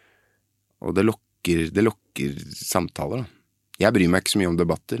 Og det lokker samtaler da. Jeg bryr meg ikke så mye om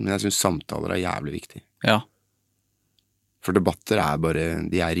debatter, men jeg synes samtaler er jævlig viktig. Ja. For debatter er bare,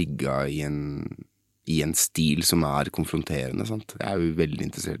 de er rigget i en stil som er konfronterende, sant? Jeg er jo veldig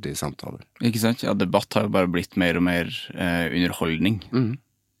interessert i samtaler. Ikke sant? Ja, debatt har jo bare blitt mer og mer underholdning.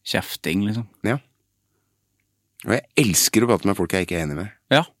 Kjefting, liksom. Ja. Og jeg elsker å prate med folk jeg ikke er enig med.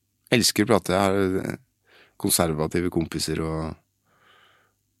 Ja. Jeg elsker å prate, jeg har konservative kompiser, og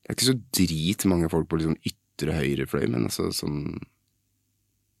det er ikke så drit mange folk på liksom ytre høyre fløy, men altså sånn,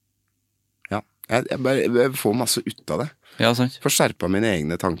 ja, jeg får masse ut av det. Ja, sant. Får skjerpet mine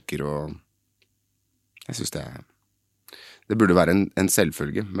egne tanker, og jeg synes det burde være en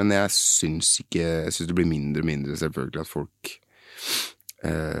selvfølge, men jeg synes det blir mindre og mindre selvfølgelig at folk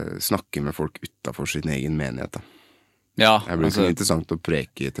snakker med folk utenfor sin egen menighet da. Ja, Det blir ikke interessant å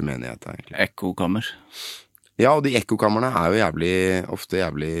preke til menigheten egentlig. ekkokammer. Ja, og de ekkokammerne er jo ofte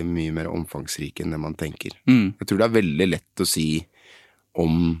jævlig mye mer omfangsrike enn det man tenker. Jeg tror det er veldig lett å si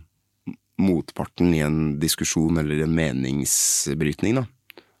om motparten i en diskusjon eller en meningsbrytning da,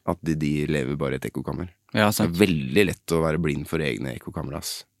 at de lever bare i et ekkokammer. Ja, Det sant. er veldig lett å være blind for egne ekkokammer,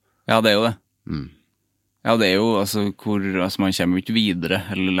 ass. Ja, det er jo det. Ja, det er jo, altså, man kommer jo ikke videre,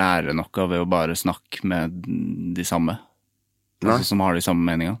 eller lærer noe ved å bare snakke med de samme. Nei. Altså, som har de samme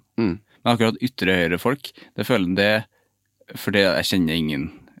meningene. Men akkurat ytre høyre folk, det føler det, for det, jeg kjenner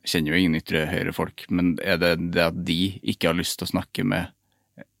jo ingen ytre høyre folk, men er det at de ikke har lyst til å snakke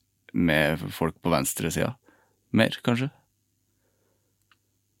med folk på venstre siden? Mer, kanskje?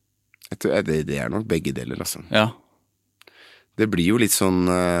 Jeg tror det er nok begge deler, altså. Ja. Det blir jo litt sånn,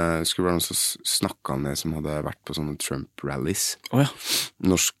 skulle være noen som snakket med som hadde vært på sånne Trump-rallies. Åja.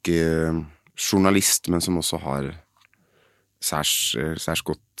 Norsk journalist, men som også har særs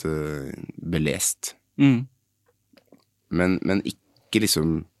godt belest. Men ikke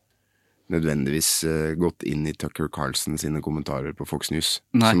liksom nødvendigvis gått inn i Tucker Carlson sine kommentarer på Fox News.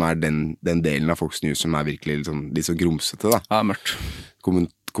 Nei. Som er den delen av Fox News som er virkelig litt sånn grumsete da. Ja, mørkt.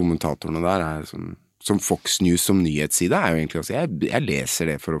 Kommentatorene der er sånn, som Fox News som nyhetsside er jo egentlig også, jeg leser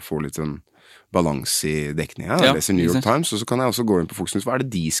det for å få litt sånn balans i dekningen. Jeg leser New York Times, og så kan jeg også gå inn på Fox News. Hva er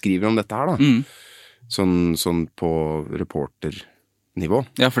det de skriver om dette her da? Sånn på reporternivå.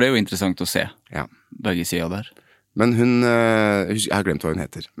 Ja, for det er jo interessant å se. Ja. Begge sider der. Men jeg har glemt hva hun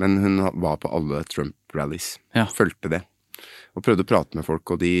heter, men hun var på alle Trump-rallies. Ja. Følte det. Og prøvde å prate med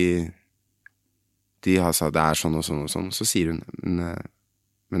folk, og de har sagt det er sånn og sånn og sånn. Så sier hun,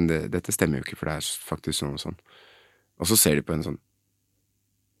 men dette stemmer jo ikke, for det er faktisk sånn og sånn. Og så ser de på en sånn,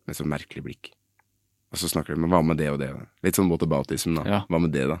 med sånn merkelig blikk. Og så snakker de, men hva med det og det? Litt sånn whataboutism da. Ja. Hva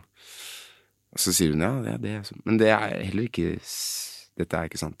med det da? Og så sier hun, ja, det er sånn. Men det er heller ikke, dette er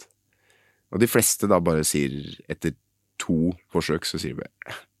ikke sant. Og de fleste da bare sier, etter 2 forsøk, så sier de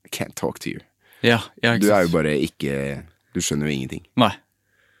bare, I can't talk to you. Ja, ikke Du er sant. jo bare ikke, du skjønner jo ingenting. Nei.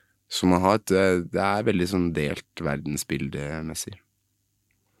 Så man har det er veldig sånn delt verdensbildemessig.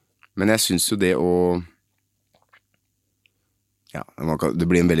 Men jeg synes jo det å, ja, det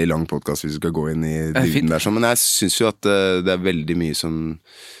blir en veldig lang podcast hvis vi skal gå inn i fint. dybden der, men jeg synes jo at det er veldig mye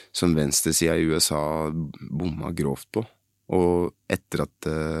som venstresiden i USA bomma grovt på. Og etter at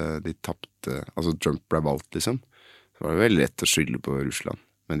de tappte, altså Trump ble valgt liksom, så var det veldig lett å skylde på Russland.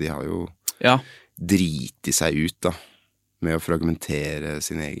 Men de har jo driti seg ut da, med å fragmentere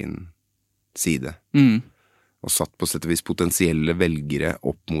sin egen side. Og satt på sett og vis potensielle velgere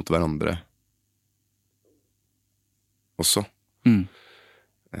opp mot hverandre. Også.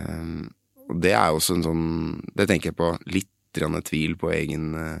 Og det er også en sånn, det tenker jeg på, litt grann tvil på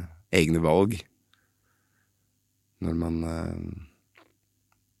egne valg. Når man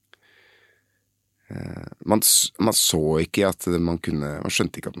Man så ikke at man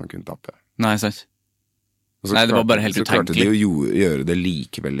skjønte ikke at man kunne tape. Nei, sant. Og så Nei, det var bare helt så klarte de utenkelig. å gjøre det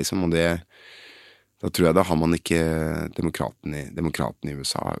likevel, liksom, og da tror jeg da har man ikke demokratene i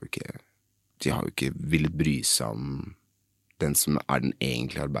USA de har jo ikke villet bry seg om den som den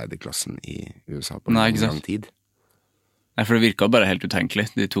egentlige arbeiderklassen i USA på Nei, ikke sant. lang tid. Nei, for det virket bare helt utenkelig.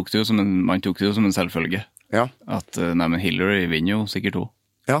 Man tok det jo som en selvfølge. Ja. At, nei, men Hillary vinner jo sikkert også.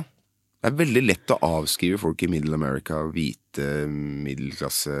 Ja. Det er veldig lett å avskrive folk i Middle America, hvite,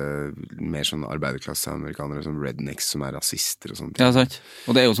 middelklasse, mer sånn arbeiderklasse amerikanere som rednecks, som rasister og sånt. Ja, sant.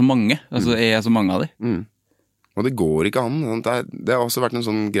 Og det er jo så mange. Altså, det er så mange av de. Og det går ikke an. Det har også vært en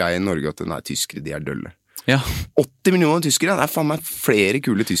sånn greie i Norge at tyskere, de er dølle. Ja. 80 millioner tyskere, det er faen meg flere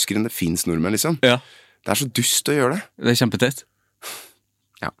kule tyskere enn det finnes nordmenn, liksom. Ja. Det er så dust å gjøre det. Det er kjempetett.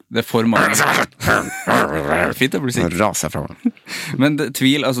 Ja. Det er for mange. Fint det blir sikkert. Raser fra meg. Men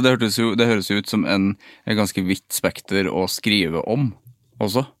tvil, altså det høres jo ut som en ganske vidt spekter å skrive om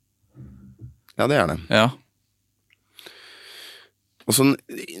også. Ja, det er det. Ja. Og sånn,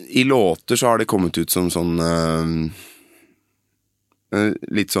 i låter så har det kommet ut som sånn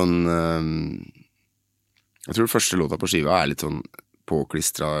litt sånn jeg tror første låta på skiva er litt sånn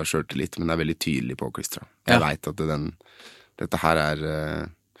påklistra sjøltillit, men det er veldig tydelig påklistra. Jeg vet at dette her er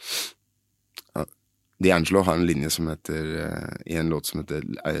D'Angelo har en linje som heter i en låt som heter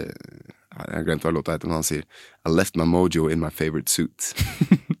jeg har glemt hva låta heter, men han sier I left my mojo in my favorite suit.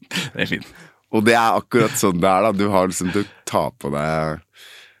 Det er fint. Og det er akkurat sånn det er da. Du har liksom til å ta på deg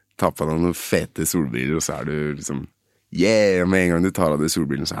noen fete solbriller, og så er du liksom yeah, og med en gang du tar av deg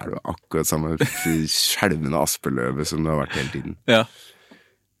solbrillene, så er du akkurat samme skjelvende aspeløve som du har vært hele tiden. Ja.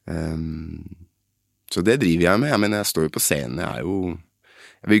 Så det driver jeg med. Jeg mener, jeg står jo på scenen. Jeg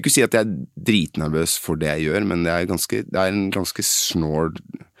vil ikke si at jeg er dritnervøs for det jeg gjør, men det er en ganske snål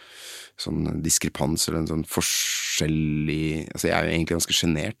sånn diskrepans, eller en sånn forskjell i altså jeg er jo egentlig ganske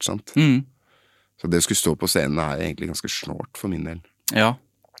genert, sant? Så det å skulle stå på scenen er egentlig ganske snålt for min del. Ja.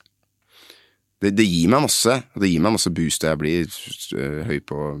 Det gir meg masse boost, og jeg blir høy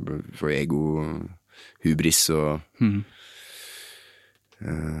på ego, hubris, og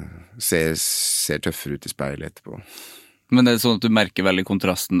ser tøffere ut i speilet etterpå. Men det er sånn at du merker veldig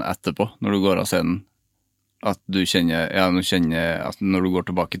kontrasten etterpå, når du går av scenen, at du kjenner at når du går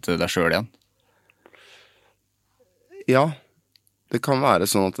tilbake til deg selv igjen. Ja, det kan være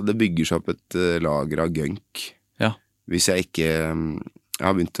sånn at det bygger seg opp et lager av gunk. Ja. Hvis jeg ikke jeg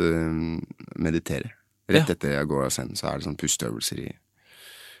har begynt å meditere. Rett etter jeg går av scenen, så er det sånn pusteøvelser i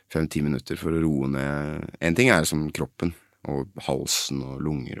 5-10 minutter for å roe ned. En ting er som kroppen, og halsen og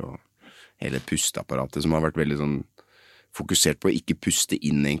lunger og hele pusteapparatet, som har vært veldig sånn fokusert på å ikke puste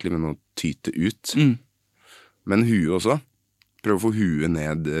inn egentlig, men å tyte ut. Men huet også. Prøve å få huet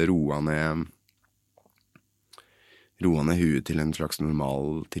ned, roa ned huet til en slags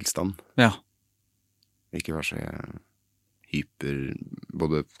normal tilstand. Ja. Ikke være så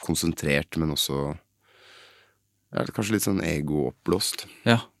både konsentrert, men også kanskje litt sånn ego-oppblåst.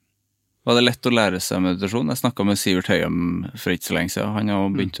 Ja. Var det lett å lære seg meditasjon? Jeg snakket med Sivert Høyem for ikke så lenge siden. Han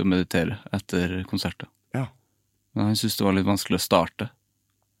har begynt å meditere etter konserter. Ja. Men han synes det var litt vanskelig å starte.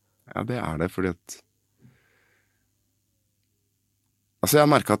 Ja, det er det, fordi at altså jeg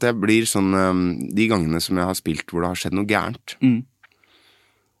har merket at jeg blir sånn de gangene som jeg har spilt hvor det har skjedd noe gærent,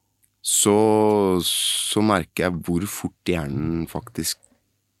 så merker jeg hvor fort hjernen faktisk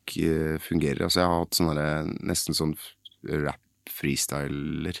fungerer. Altså jeg har hatt sånne nesten sånn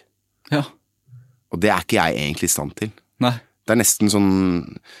rap-freestyler. Ja. Og det er ikke jeg egentlig i stand til. Nei. Det er nesten sånn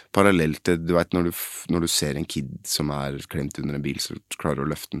parallelt til, du vet, når du ser en kid som er klemt under en bil, så klarer du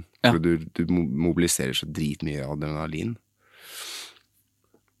å løfte den. Ja. For du mobiliserer så dritmye adrenalin.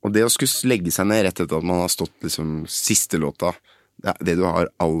 Og det å skulle legge seg ned rett etter at man har stått liksom siste låta, det du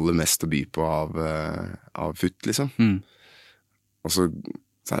har aller mest å by på av futt, liksom. Og så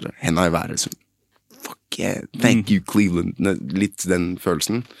er det hendene i været, liksom. Fuck yeah, thank you Cleveland. Litt den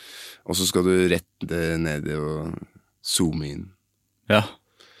følelsen. Og så skal du rett ned og zoome inn. Ja.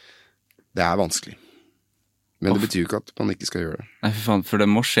 Det er vanskelig. Men det betyr jo ikke at man ikke skal gjøre det. Nei, for faen, for det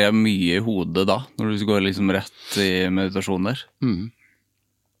må skje mye i hodet da, når du går liksom rett i meditasjon der.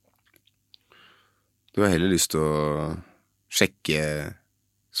 Du har heller lyst til å sjekke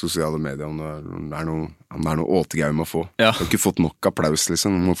sosiale medier om det er noe åtegau med å få. Ja. Du har ikke fått nok applaus,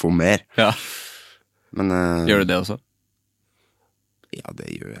 liksom. Du må få mer. Ja. Men, gjør du det også? Ja, det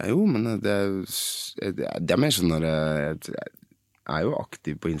gjør jeg jo, men det er mer sånn der jeg er jo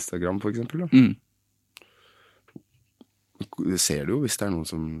aktiv på Instagram, for eksempel, da. Det ser du jo hvis det er noen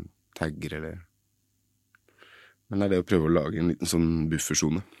som tagger, eller men det er det å prøve å lage en liten sånn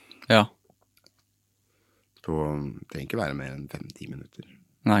buffersone. Ja. Det trenger ikke være mer enn 5-10 minutter.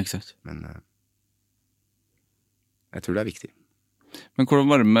 Nei, ikke sant. Men jeg tror det er viktig. Men hvordan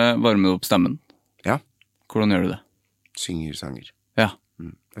varmer du opp stemmen? Ja. Hvordan gjør du det? Synger sanger. Ja.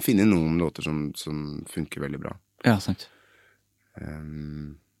 Jeg finner noen låter som funker veldig bra. Ja, sant.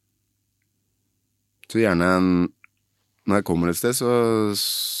 Så gjerne når jeg kommer et sted,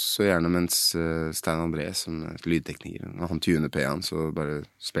 så gjerne mens Stein André, som er lydtekniker, når han tuner P1, så bare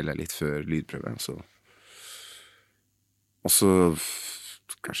spiller jeg litt før lydprøve, og så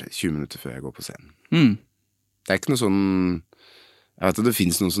kanskje 20 minutter før jeg går på scenen. Det er ikke noe sånn, jeg vet at det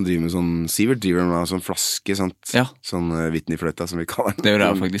finnes noen som driver med sånn, Sivert driver med sånn flaske, sant? Ja. Sånn Whitney-fløyta som vi kaller den. Det gjør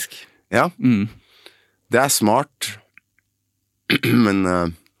jeg faktisk. Ja, det er smart, men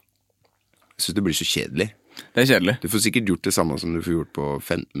jeg synes det blir så kjedelig. Det er kjedelig. Du får sikkert gjort det samme som du får gjort på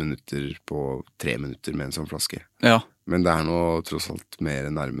 15 minutter på 3 minutter med en sånn flaske. Ja. Men det er noe tross alt mer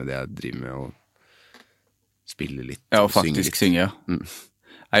nærme det jeg driver med, å spille litt. Ja, og faktisk synge, ja.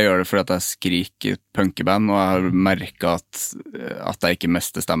 Jeg gjør det fordi at jeg skriker punkeband, og jeg har merket at jeg ikke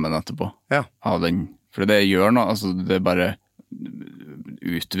mister stemmen etterpå. Ja. Av den. For det gjør noe, altså det bare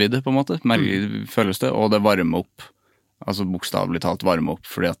utvider på en måte, føles det, og det varmer opp. Altså bokstavelig talt varme opp,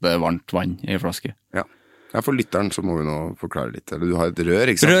 fordi at det er varmt vann i flaske. Ja. For lytteren så må vi nå forklare litt. Eller du har et rør,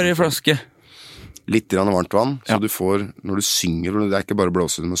 ikke sant? Rør i flaske. Litt grann varmt vann, så Ja. du får, når du synger, det er ikke bare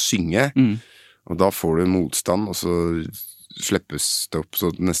blåse, du må synge, og da får du motstand, og så slippes det opp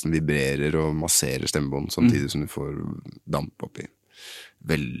så det nesten vibrerer og masserer stemmebånd, samtidig som du får damp oppi.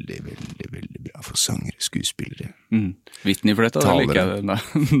 Veldig, veldig, veldig bra for sangere, skuespillere. Whitney-fløyta, det liker jeg det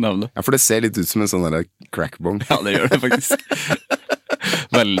navnet. Ja, for det ser litt ut som en sånn der crackbong. Ja, det gjør det faktisk.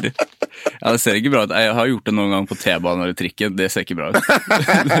 Veldig. Ja, det ser ikke bra ut. Jeg har gjort det noen gang på T-banen eller trikken. Det ser ikke bra ut.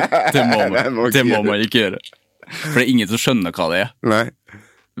 det må man ikke gjøre. For det er ingen som skjønner hva det er. Nei.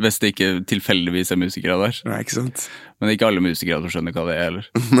 Hvis det ikke tilfeldigvis er musikere der. Nei, ikke sant? Men det er ikke alle musikere som skjønner hva det er heller.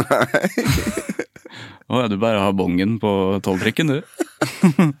 Åja, du bare har bongen på 12-trikken, du.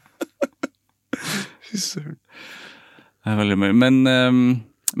 Fy søren. Det er veldig mye.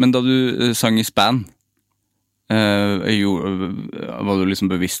 Men da du sang i Span, var du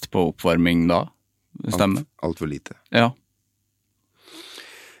liksom bevisst på oppvarming da? Stemme? Alt for lite. Ja.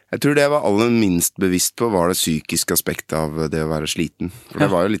 Jeg tror det jeg var aller minst bevisst på var det psykiske aspektet av det å være sliten. For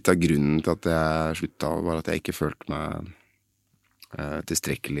det var jo litt av grunnen til at jeg sluttet, var at jeg ikke følte meg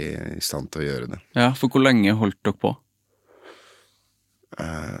tilstrekkelig i stand til å gjøre det. Ja, for hvor lenge holdt dere på?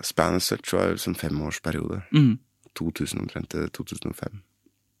 Span as such var jo sånn 5-årsperiode. 2000 omtrent til 2005.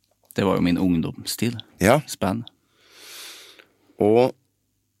 Det var jo min ungdomstid. Ja. Span. Og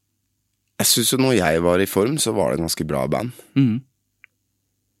jeg synes jo når jeg var i form, så var det et ganske bra band.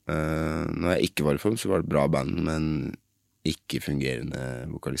 Når jeg ikke var i form, så var det et bra band, men ikke fungerende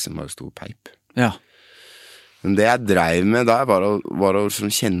vokalist, bare stor peip. Ja. Men det jeg drev med da, var å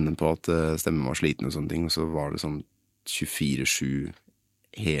sånn kjenne på at stemmen var sliten og sånne ting, og så var det sånn 24/7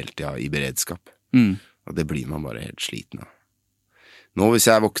 hele tida i beredskap. Og det blir man bare helt sliten av. Nå hvis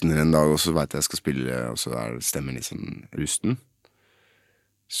jeg våkner en dag, og så vet jeg skal spille, og så er stemmen litt sånn rusten,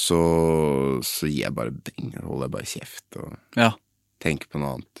 så gir jeg bare beng, holder jeg bare kjeft, og tenker på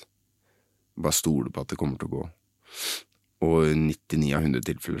noe annet. Bare stoler på at det kommer til å gå. Og i 99 av 100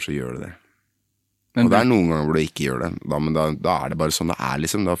 tilfeller så gjør det det. Men og det er noen ganger hvor det ikke gjør det, men da er det bare sånn det er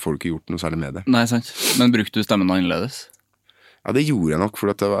liksom, da får du ikke gjort noe særlig med det. Nei, sant. Men brukte du stemmen annerledes? Ja, det gjorde jeg nok, for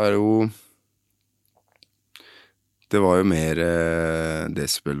det var jo mer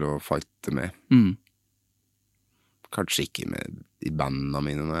decibel å fighte med. Kanskje ikke i bandene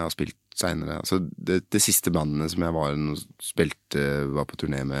mine når jeg har spilt senere. Altså, det siste bandene som jeg var på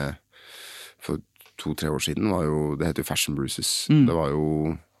turné med for 2-3 år siden, det heter jo Fashion Bruises. Vi var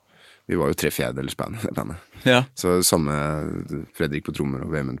jo 3/4 band i det bandet. Ja. Så samme Fredrik på trommer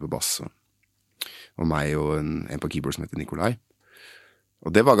og Vemund på bass, og meg og en på keyboard som heter Nikolai.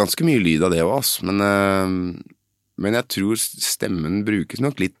 Og det var ganske mye lyd av det også, men jeg tror stemmen brukes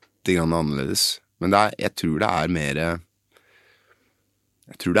nok litt annerledes. Men jeg tror det er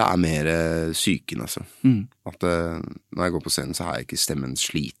mer psyken, altså. At når jeg går på scenen, så har jeg ikke stemmen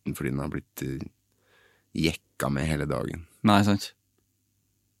sliten fordi den har blitt jekka med hele dagen. Nei, sant.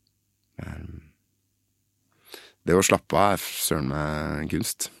 Det å slappe av er søren meg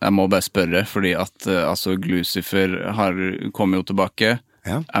kunst. Jeg må bare spørre, fordi at Glucifer kommer jo tilbake.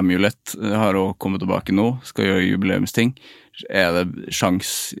 Ja. Amulet har også kommet tilbake nå, skal gjøre jubileumsting. Er det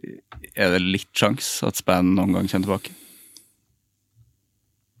litt sjans at Span noen gang kommer tilbake?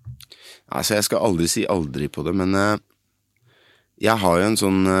 Altså, jeg skal aldri si aldri på det, men jeg har jo en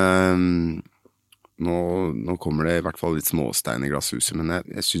sånn nå kommer det i hvert fall litt småstein i glasshuset, men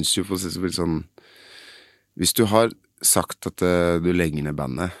jeg synes jo for å si sånn Hvis du har sagt at du legger ned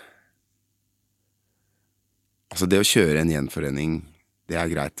bandet, altså det å kjøre en gjenforening,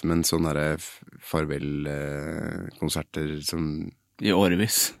 det greit, men sånne der farvel-konserter som... I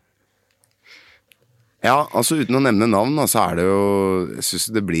årevis. Ja, altså uten å nevne navn, så det jo, jeg synes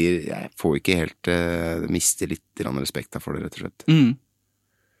det blir, jeg får ikke helt, mister litt respekt for det, rett og slett.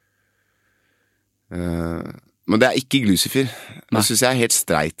 Men det ikke Glucifer. Jeg synes jeg helt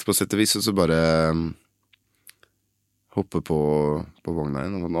streit på sett og vis, og så bare hoppe på vogna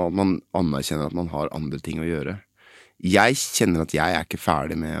igjen, og man anerkjenner at man har andre ting å gjøre. Jeg kjenner at jeg ikke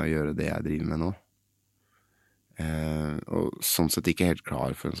ferdig med å gjøre det jeg driver med nå. Og sånn sett ikke helt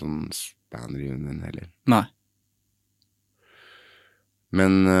klar for en sånn band-reunion heller. Nei.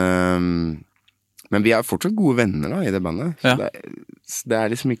 Men vi fortsatt gode venner da, i det bandet. Ja. Så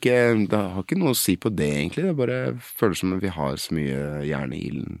det liksom ikke, det har ikke noe å si på det egentlig, det bare føles som at vi har så mye jern i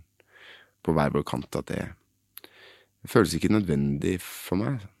ilden på hver vår kant at det føles ikke nødvendig for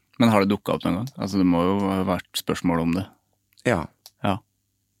meg. Men har det dukket opp noen gang? Altså det må jo ha vært spørsmål om det. Ja. Ja.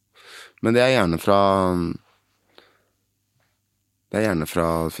 Men det gjerne fra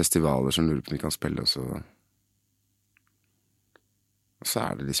festivaler som lurer på om vi kan spille, og så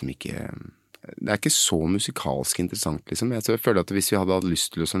det liksom ikke, det ikke så musikalsk interessant liksom. Jeg føler at hvis vi hadde hatt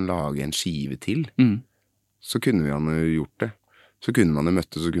lyst til å lage en skive til, så kunne vi jo gjort det. Så kunne man jo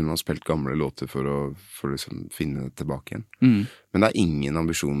møttes, så kunne man spilt gamle låter for å liksom finne det tilbake igjen. Men det ingen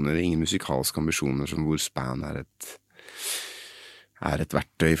ambisjoner, ingen musikalske ambisjoner som hvor span et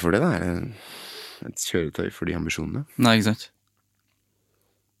verktøy for det, det et kjøretøy for de ambisjonene. Nei, ikke sant?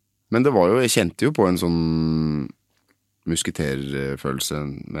 Men det var jo, jeg kjente jo på en sånn musketerfølelse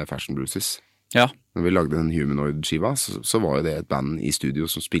med Fashion Bruises. Ja. Når vi lagde den Humanoid-skiva, så var jo det et band i studio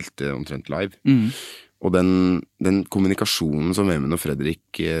som spilte omtrent live. Og den kommunikasjonen som Vemund og Fredrik,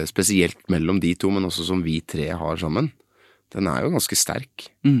 spesielt mellom de to, men også som vi tre har sammen, den jo ganske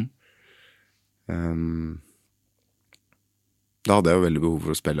sterk. Da hadde jeg jo veldig behov for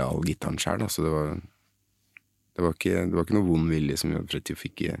å spille all gitaren selv, så det var ikke noe vond vilje som gjorde at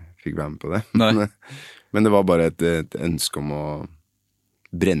Fredrik fikk være med på det. Men det var bare et ønske om å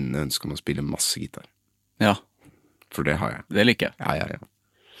brenne, ønske om å spille masse gitar. Ja. For det har jeg. Det liker jeg. Ja.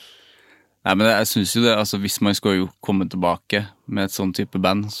 Nei, men jeg synes jo det, altså hvis man skal jo komme tilbake med et sånn type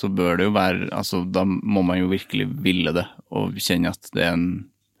band, så bør det jo være, altså da må man jo virkelig ville det, og kjenne at det en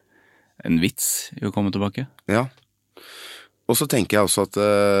vits i å komme tilbake. Ja, og så tenker jeg også at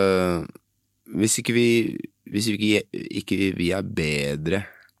hvis ikke vi bedre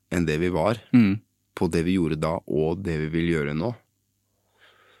enn det vi var, på det vi gjorde da, og det vi vil gjøre nå,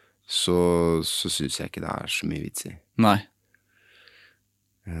 så synes jeg ikke det så mye vits i. Nei.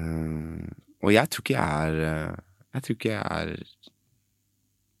 Og jeg tror ikke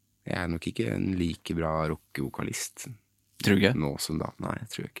jeg nok ikke en like bra rockevokalist. Tror du ikke? Nå som da. Nei, jeg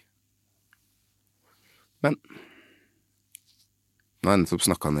tror ikke. Men nå har jeg nettopp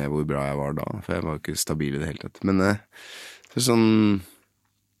snakket ned hvor bra jeg var da, for jeg var jo ikke stabil i det hele tatt. Men det sånn,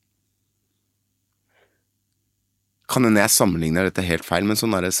 kan hende jeg sammenligner dette helt feil, men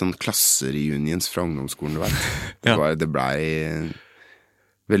sånn sånn klassereunions fra ungdomsskolen, du vet. Det ble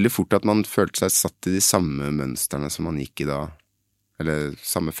veldig fort at man følte seg satt i de samme mønsterne som man gikk i da, eller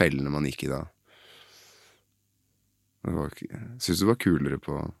samme fellene man gikk i da. Jeg synes det var kulere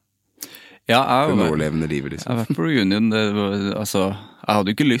på det nålevende livet, liksom. Jeg har vært på reunion, altså, jeg hadde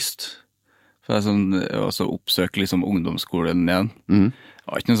jo ikke lyst, for jeg oppsøker liksom ungdomsskolen igjen. Det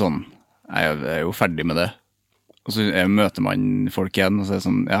var ikke noe sånn, jeg jo ferdig med det. Og så møter man folk igjen, og så det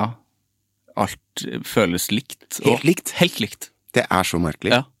sånn, ja, alt føles likt. Helt likt? Helt likt. Det så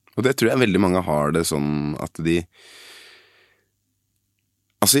merkelig. Ja. Og det tror jeg veldig mange har det sånn at de...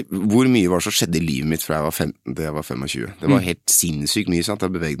 Altså, hvor mye var det som skjedde i livet mitt fra jeg var 15 til jeg var 25? Det var helt sinnssykt mye, sant?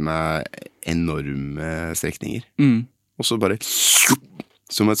 Jeg bevegde meg enorme strekninger. Og så bare...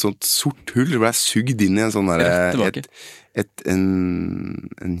 Som et sånt sort hull, hvor jeg sugd inn i en sånn der...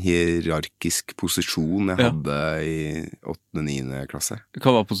 En hierarkisk posisjon jeg hadde i 8.-9. klasse.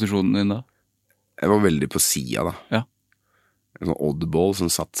 Hva var posisjonen din da? Jeg var veldig på siden da. Ja. En sånn oddball som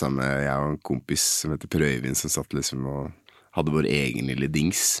satt seg med jeg og en kompis som heter Per Øyvind, som satt liksom og hadde vår egen lille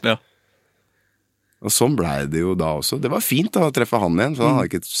dings. Ja. Og sånn ble det jo da også. Det var fint da å treffe han igjen, for han hadde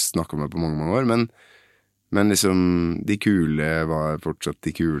ikke snakket med på mange år, men liksom de kule var fortsatt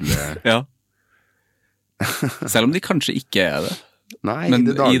de kule. Ja. Selv om de kanskje ikke det. Nei, men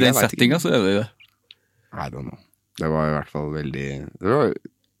det daglige, i den settingen så det det. I don't know. Det var i hvert fall veldig... Det var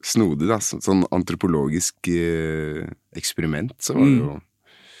snodig da, sånn antropologisk eksperiment, så var det jo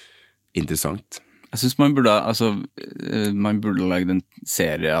interessant. Jeg synes man burde lage en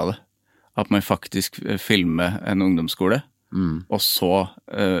serie av det, at man faktisk filmer en ungdomsskole, og så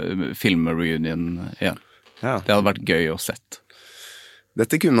filmer reunion igjen. Ja. Det hadde vært gøy å sett.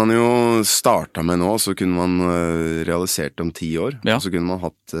 Dette kunne man jo startet med nå, så kunne man realisert om 10 år, Ja. og så kunne man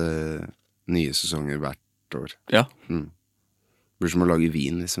hatt nye sesonger hvert år. Ja, Det blir som å lage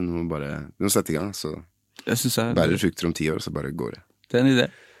vin, liksom. Du må sette i gang, så det synes jeg bærer frukter om 10 år, så bare går det. det er en idé.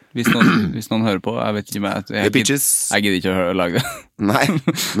 Hvis noen hører på, jeg vet ikke om The pitches. Jeg gidder ikke å lage det. Nei,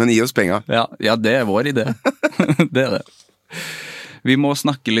 men gi oss penger. Ja, det er vår idé. Det er det. Vi må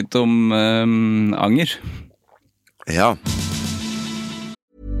snakke litt om anger. Ja.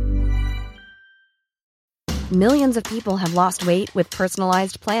 Millions of people have lost weight with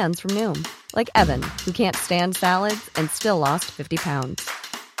personalized plans from Noom. Like Evan, who can't stand salads and still lost 50 pounds.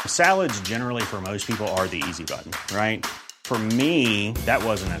 Salads generally for most people are the easy button, right? For me, that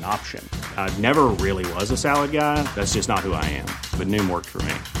wasn't an option. I never really was a salad guy. That's just not who I am. But Noom worked for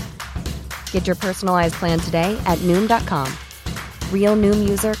me. Get your personalized plan today at Noom.com. Real Noom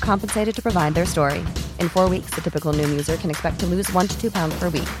user compensated to provide their story. In 4 weeks, the typical Noom user can expect to lose 1 to 2 pounds per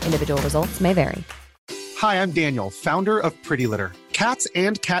week. Individual results may vary. Hi, I'm Daniel, founder of Pretty Litter. Cats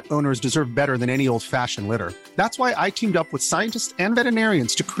and cat owners deserve better than any old-fashioned litter. That's why I teamed up with scientists and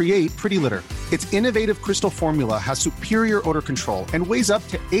veterinarians to create Pretty Litter. Its innovative crystal formula has superior odor control and weighs up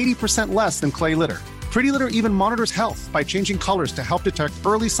to 80% less than clay litter. Pretty Litter even monitors health by changing colors to help detect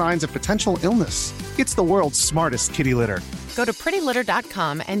early signs of potential illness. It's the world's smartest kitty litter. Go to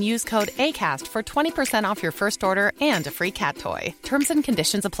prettylitter.com and use code ACAST for 20% off your first order and a free cat toy. Terms and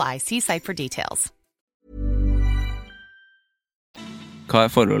conditions apply. See site for details. Hva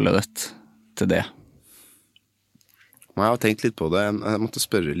er forholdet ditt til det? Jeg har tenkt litt på det. Jeg måtte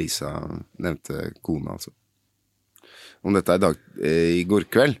spørre Lisa, nevnte kona altså, om dette i går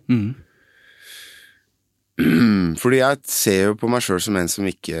kveld. Fordi jeg ser jo på meg selv som en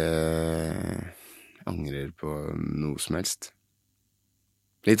som ikke angrer på noe som helst.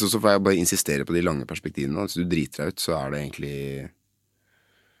 Litt så får jeg bare insistere på de lange perspektivene. Hvis du driter deg ut, så er det egentlig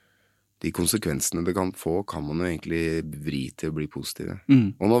de konsekvensene det kan få, kan man jo egentlig vri til å bli positive.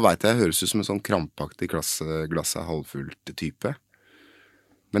 Og nå vet jeg høres ut som en sånn krampaktig glasset halvfullt type.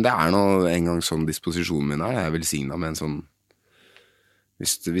 Men det er nå en gang sånn disposisjonen min er. Jeg er velsignet med en sånn,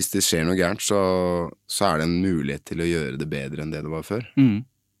 hvis det skjer noe gærent, så er det en mulighet til å gjøre det bedre enn det det var før.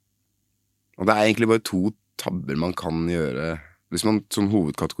 Og det er egentlig bare 2 tabber man kan gjøre. Hvis man, sånn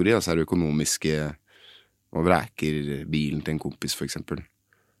hovedkategori, så er det økonomiske, og vreker bilen til en kompis for eksempel.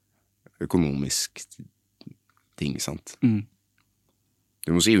 Økonomisk ting, sant? Du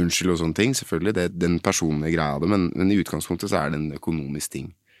må si unnskyld og sånne ting, selvfølgelig, det er den personlige greia av det, men i utgangspunktet så er det en økonomisk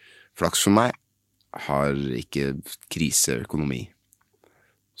ting. Flaks for meg har ikke kriseøkonomi.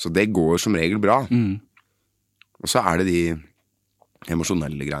 Så det går som regel bra. Og så er det de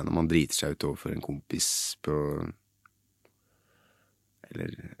emosjonelle greiene. Man driter seg ut overfor en kompis på, eller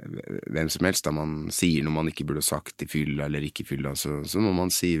hvem som helst, da man sier noe man ikke burde sagt i fylla eller ikke i fylla, så må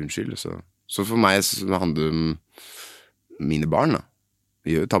man si unnskyld. Så for meg så handler det om mine barn, da.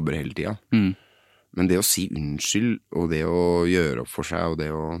 Vi gjør tabber hele tiden. Men det å si unnskyld, og det å gjøre opp for seg, og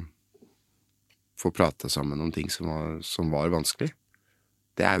det å få prate sammen om ting som var vanskelig,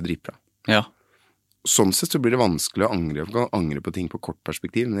 det er jo dritbra. Ja. Sånn sett så blir det vanskelig å angre. Jeg kan angre på ting på kort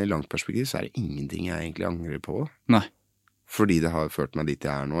perspektiv, men i langt perspektiv så er det ingenting jeg egentlig angrer på. Nei. Fordi det har ført meg dit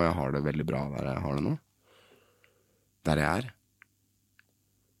jeg er nå, og jeg har det veldig bra der jeg har det nå. Der jeg er.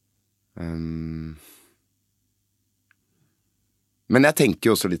 Men jeg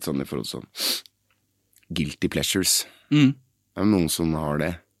tenker jo også litt sånn i forhold til sånn guilty pleasures. Det er noen som har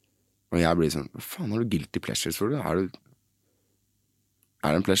det. Og jeg blir sånn, hva faen har du guilty pleasures for?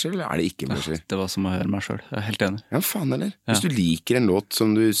 Er det en pleasure, eller er det ikke en pleasure? Det var som å høre meg selv, jeg er helt enig. Ja, faen eller? Hvis du liker en låt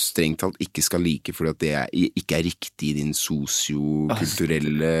som du strengt talt ikke skal like fordi at det ikke er riktig i din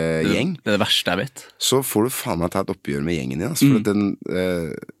sosiokulturelle gjeng, Det er det verste jeg vet. så får du faen meg ta et oppgjør med gjengen din. Altså, for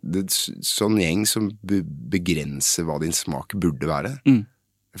det sånn gjeng som begrenser hva din smak burde være,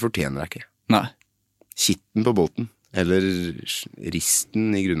 det fortjener jeg ikke. Nei. Kitten på båten, eller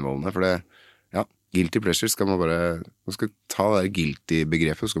risten i grunnvollene, for det, guilty pleasure skal man skal ta det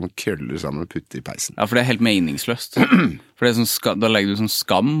guilty-begrepet, så skal man krølle det sammen og putte det i peisen. Ja, for det er helt meningsløst. For det er sånn da legger du sånn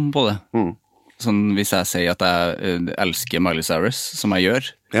skam på det. Sånn, hvis jeg sier at jeg elsker Miley Cyrus, som jeg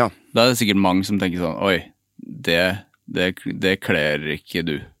gjør, da er det sikkert mange som tenker sånn, oi, det kler ikke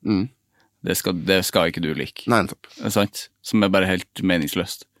du. Det skal ikke du like. Nei, topp. Det er sant? Som er bare helt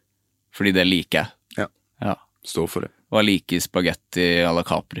meningsløst. Fordi det liker jeg. Ja. Stå for det. Og jeg liker spagetti à la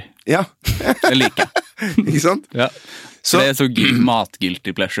Capri. Ja. Det liker jeg. Ikke sant? Ja. Så det er så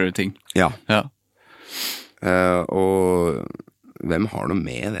mat-guilty pleasure-ting. Ja. Ja. Og hvem har noe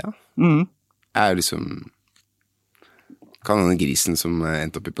med det, da? Jeg liksom kan denne grisen som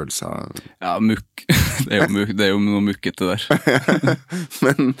endte opp i pølsa. Ja, mukk. Det er jo noe mukkete der.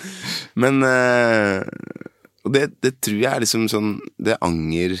 men og det tror jeg liksom sånn, det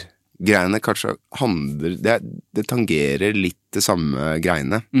greiene kanskje handler, det tangerer litt det samme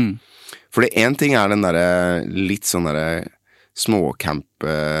greiene. Fordi en ting den der litt sånn der småcamp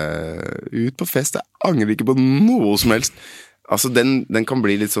ut på fest, jeg angrer ikke på noe som helst. Altså den kan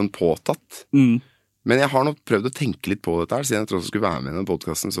bli litt sånn påtatt. Men jeg har nok prøvd å tenke litt på dette her, siden jeg tror jeg skulle være med i den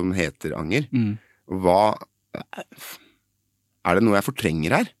podcasten som heter Anger. Og det noe jeg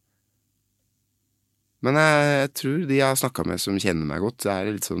fortrenger her? Men jeg tror de jeg har snakket med som kjenner meg godt,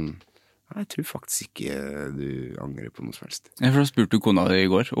 det litt sånn, jeg tror faktisk ikke du angrer på noe som helst. Ja, for da spurte du kona di i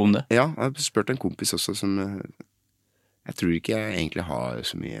går om det? Ja, jeg har spurt en kompis også som, jeg tror ikke jeg egentlig har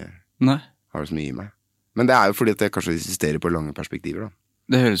så mye i meg. Men det jo fordi at jeg kanskje insisterer på lange perspektiver da.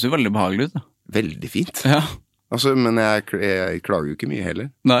 Det høres jo veldig behagelig ut da. Veldig fint. Ja. Altså, men jeg klager jo ikke mye heller.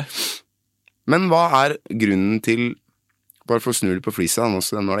 Nei. Men hva grunnen til, bare for å snu litt på flisa, nå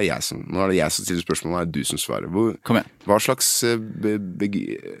det jeg som stiller spørsmål, nå det du som svarer. Kom igjen. Hva slags,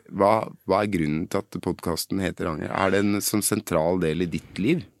 hva grunnen til at podcasten heter Anger? Det en sånn sentral del i ditt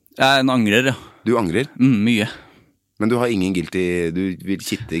liv? Jeg en angrer, ja. Du angrer? Mye. Men du har ingen du vil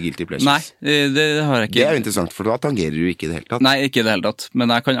kitte guilty pleasures? Nei, det har jeg ikke. Det jo interessant, for da tangerer du ikke i det hele tatt. Nei, ikke i det hele tatt.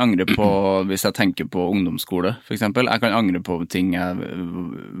 Men jeg kan angre på, hvis jeg tenker på ungdomsskole, for eksempel, jeg kan angre på ting jeg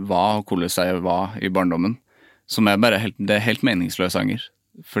var, og hvordan jeg var i barndommen, som bare det helt meningsløs anger,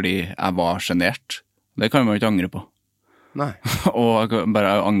 fordi jeg var genert. Det kan man jo ikke angre på. Nei. Og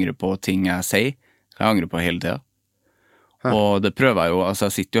bare angre på ting jeg sier, kan jeg angre på hele tiden. Og det prøver jeg jo, altså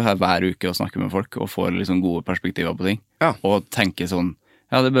jeg sitter jo her hver uke og snakker med folk og får liksom gode perspektiver på ting. Ja. Og tenker sånn,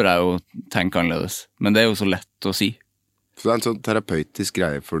 ja det bør jeg jo tenke annerledes. Men det jo så lett å si. Så det en sånn terapeutisk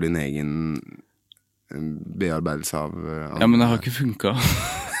greie for din egen bearbeidelse av Ja, men det har ikke funket.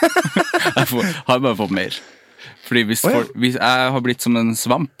 Jeg har bare fått mer. Fordi hvis jeg har blitt som en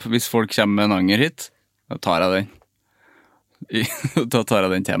svamp, hvis folk kommer med en anger hit, da tar jeg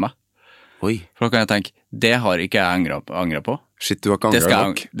den til meg. Oi. For da kan jeg tenke, det har ikke jeg angret på. Shit, du har ikke angret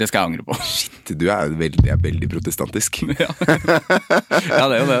nok. Det skal jeg angre på. Shit, du veldig protestantisk. Ja,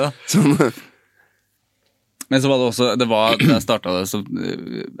 det jo det da. Sånn. Men så var det også, da jeg startet det, så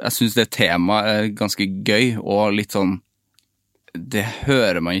jeg synes det temaet ganske gøy, og litt sånn, det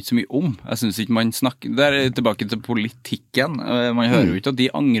hører man ikke så mye om. Jeg synes ikke man snakker, det tilbake til politikken, man hører jo ikke at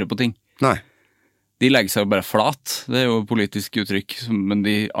de angrer på ting. Nei. De legger seg bare flat, det jo politisk uttrykk, men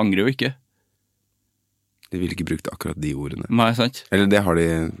de angrer jo ikke. De ville ikke brukt akkurat de ordene. Nei, sant? Eller det har de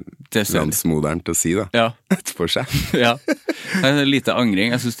landsmoderen til å si da. Ja. For seg. Ja. Det lite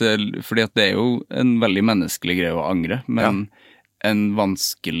angring. Jeg synes fordi at det jo en veldig menneskelig greie å angre, men en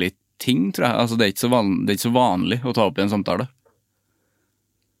vanskelig ting, tror jeg. Altså, det er ikke så vanlig å ta opp i en samtale.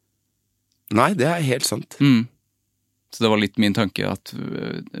 Nei, det helt sant. Så det var litt min tanke at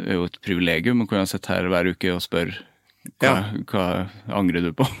det jo et privilegium å kunne sitte her hver uke og spørre hva angrer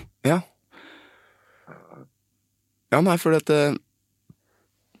du på? Ja. Ja, nei, for det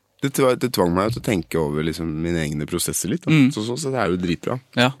tvang meg til å tenke over liksom mine egne prosesser litt. Så det jo dritbra.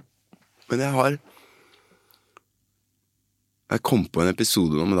 Ja. Men jeg kom på en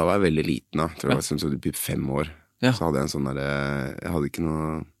episode nå, men da var jeg veldig liten da. Jeg tror jeg var sånn typ 5 år. Ja. Så hadde jeg en sånn der, jeg hadde ikke noe,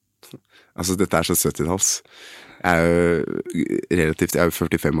 altså dette så 70-talls. Jeg jo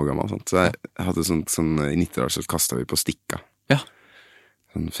 45 år gammel, sant? Så jeg hadde sånn i 90-år så kastet vi på stikka. Ja.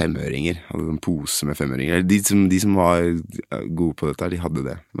 Sånn 5-øringer, hadde en pose med 5-øringer. De som var gode på dette, de hadde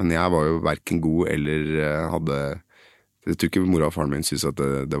det. Men jeg var jo hverken god eller hadde, jeg tror ikke mora og faren min synes at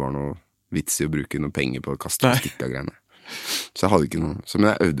det var noe vits i å bruke noe penger på å kaste stikka-greiene. Så jeg hadde ikke noe, men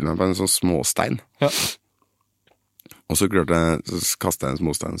jeg øvde meg på en sånn småstein. Ja. Og så kastet jeg en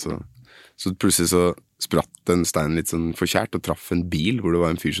småstein, så plutselig så spratt den steinen litt sånn forkjært og traff en bil, hvor det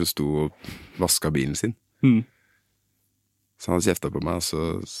var en fyr som sto og vasket bilen sin. Så han kjeftet på meg, og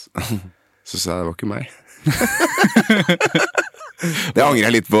så sa jeg, det var ikke meg. Det angrer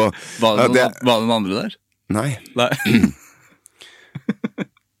jeg litt på. Var det den andre der? Nei.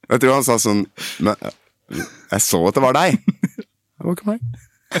 Jeg tror han sa sånn, men jeg så at det var deg. Det var ikke meg.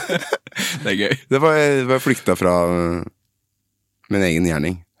 Det gøy. Det var flyktet fra min egen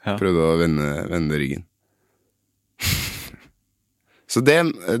gjerning. Prøvde å vende ryggen. Så det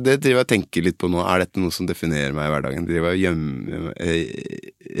driver jeg og tenker litt på nå. Dette noe som definerer meg i hverdagen? Driver jeg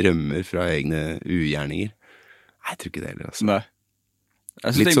rømmer fra egne ugjerninger? Nei, jeg tror ikke det heller, altså. Nei.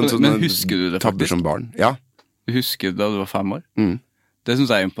 Litt sånn men husker du det faktisk? Tabber som barn, ja. Husker du da du var 5 år? Det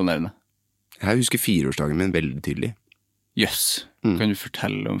synes jeg imponerende. Jeg husker 4-årsdagen min veldig tydelig. Jøss. Kan du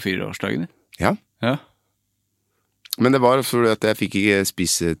fortelle om 4-årsdagen din? Ja. Ja. Men det var fordi at jeg fikk ikke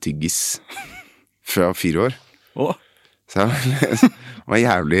spise tyggis fra 4 år. Åh, Så jeg var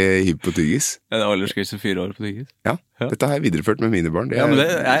jævlig hypp på tyggis. er det aldersgrense 4 år på tyggis? Ja, dette har jeg videreført med mine barn. Ja, men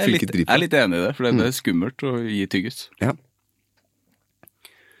jeg er funket litt dritbra. enig i det, for det er skummelt å gi tyggis. Ja.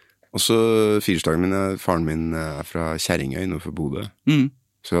 Og så 4-årsdagen min, faren min er fra Kjerringøy, nord for Bodø.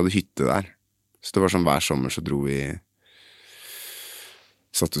 Så vi hadde hytte der. Så det var sånn hver sommer så dro vi,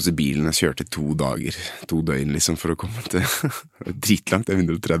 satt oss i bilen og kjørte 2 dager, 2 døgn liksom for å komme til, dritlangt, det er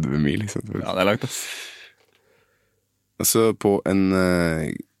 130 mil liksom. Ja, det er langt, ass. Og så på en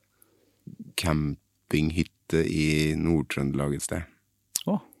campinghytte i Nord-Trøndelag et sted.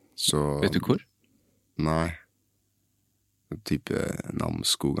 Åh, Så, vet du hvor? Nei. Type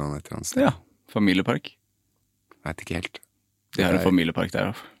Namsskogan et eller annet sted. Ja, familiepark. Vet ikke helt. De har en familiepark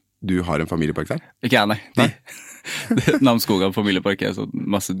der, da. Du har en familiepark der? Ikke jeg, nei. Namsskogan familiepark er sånn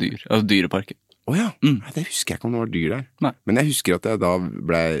masse dyr. Altså dyreparker. Åja, Nei, det husker jeg ikke om det var dyr der. Nei. Men jeg husker at jeg da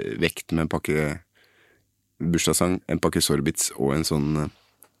ble vekt med en pakke bursdagssang, en pakke Sorbits og en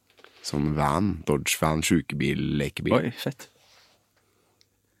sånn van, Dodge van, sykebil, lekebil. Oi, fett.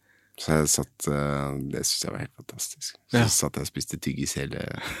 Så jeg satt, det synes jeg var helt fantastisk. Så Ja. satt jeg og spiste tyggis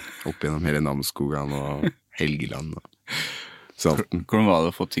opp gjennom hele Namsskogan og Helgeland og Salten. Hvordan var det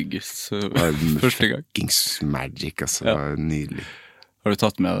å få tyggis første gang? Fuckings magic, altså. Ja. Det var nydelig. Har du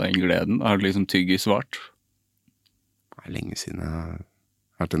tatt med deg den gleden? Har du liksom tyggis svart? Det er lenge siden jeg har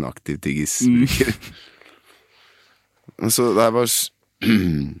vært en aktiv tyggisbruker. Men så da jeg var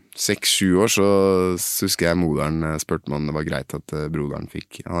 6-7 år, så husker jeg moderen spurte meg om det var greit at broderen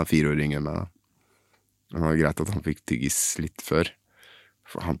fikk, han er 4 år yngre enn meg da. Det var greit at han fikk tyggis litt før,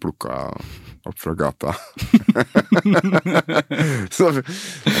 for han plukka opp fra gata. Så jeg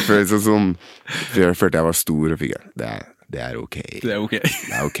følte jeg var stor og fikk jeg, det er ok. Det er ok.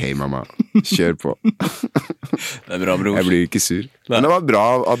 Det er ok, mamma. Kjør på. Det er bra, bror. Jeg blir ikke sur. Men det var bra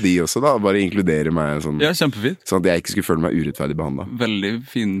av de også da, bare inkludere meg sånn, Ja, kjempefint. sånn at jeg ikke skulle føle meg urettferdig behandlet. Veldig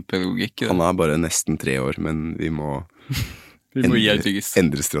fin pedagogikk. Han er bare nesten 3 år, men vi må Vi må gi deg tyggis.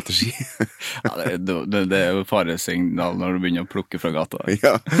 endre strategi. Ja, det er jo faresignal når du begynner å plukke fra gata.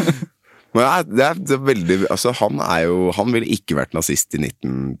 Ja. Men det er veldig, altså han ville ikke vært nazist i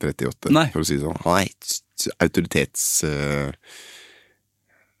 1938, Nei. for å si det sånn. Han er autoritets...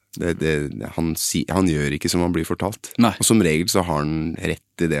 han gjør ikke som han blir fortalt. Nei. Og som regel så har han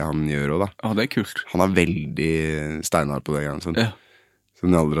rett i det han gjør også da. Ja, det er kult. Han er veldig steinar på det igjen, sånn. Ja. Så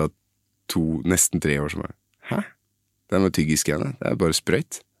en alder av nesten 3 år som er, hæ? Det er med tyggisgreiene, det er bare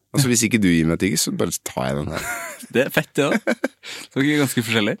sprøyt. Altså hvis ikke du gir meg tyggis, så bare tar jeg den her. Det er fett, det da. Så dere er ganske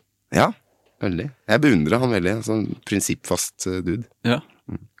forskjellige. Ja, veldig. Jeg beundrer han veldig, sånn prinsippfast dude. Ja.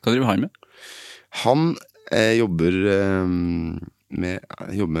 Hva driver han med? Han jobber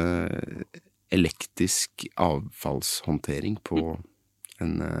med elektrisk avfallshåndtering på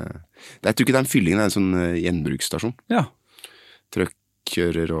en jeg tror ikke det er en fylling, det er en sånn gjenbruksstasjon. Ja.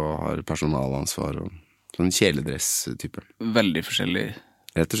 Trøkkjører og har personalansvar og sånn kjeledress-type. Veldig forskjellig.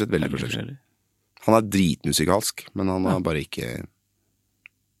 Rett og slett veldig forskjellig. Han er dritmusikalsk, men han har bare ikke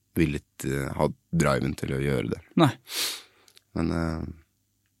villet ha driven til å gjøre det. Nei. Men han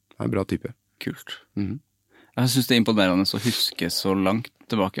er en bra type. Kult. Mhm. Jeg synes det er imponerende å huske så langt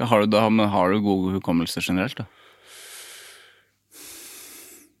tilbake. Har du god hukommelse generelt da?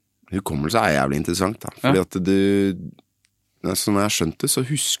 Hukommelse er jævlig interessant da, fordi at så når jeg har skjønt det, så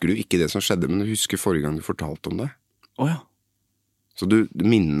husker du ikke det som skjedde, men du husker forrige gang du fortalte om det. Åja. Så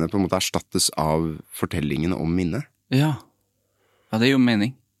minnene på en måte erstattes av fortellingene om minnet. Ja. Ja, det gir jo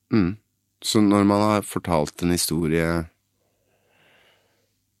mening. Så når man har fortalt en historie,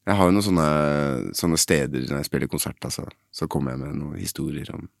 jeg har jo noen sånne steder når jeg spiller konsert, altså, så kommer jeg med noen historier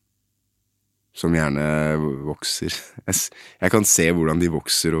som gjerne vokser. Jeg kan se hvordan de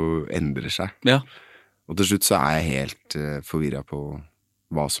vokser og endrer seg. Ja. Og til slutt så er jeg helt forvirret på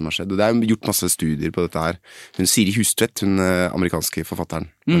hva som har skjedd. Og det er gjort masse studier på dette her. Hun Siri Hustvedt, hun amerikanske forfatteren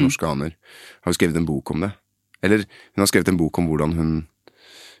med norske aner, har jo skrevet en bok om det. Eller hun har skrevet en bok om hvordan hun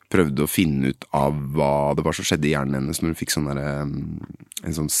prøvde å finne ut av hva det var som skjedde i hjernen hennes når hun fikk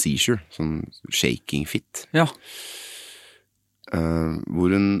en sånn seizure, sånn shaking fit. Ja.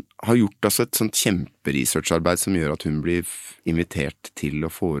 Hvor hun har gjort altså et sånt kjemperesearcharbeid som gjør at hun blir invitert til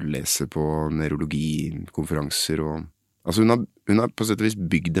å forelese på neurologikonferanser og altså hun har på sett og vis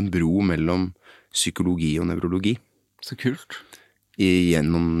bygd en bro mellom psykologi og nevrologi. Så kult.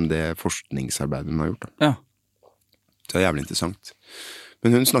 Gjennom det forskningsarbeidet hun har gjort da. Ja. Så det er jævlig interessant.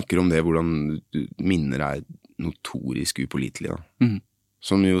 Men hun snakker om det, hvordan minner er notorisk upålitelige da.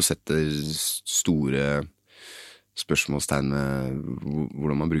 Som jo setter store spørsmålstegn med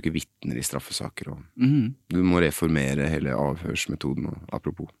hvordan man bruker vitner I straffesaker. Du må reformere hele avhørsmetoden,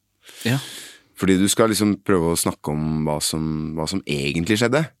 apropos. Ja. Fordi du skal liksom prøve å snakke om hva som egentlig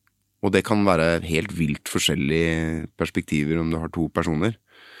skjedde. Og det kan være helt vilt forskjellige perspektiver om du har to personer.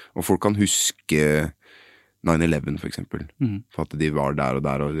 Og folk kan huske 9/11 for eksempel. For at de var der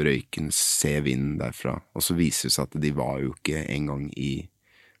og røyken ser vind derfra. Og så viser det seg at de var jo ikke engang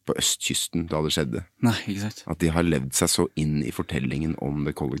på østkysten da det skjedde. Nei, ikke sant. At de har levd seg så inn I fortellingen om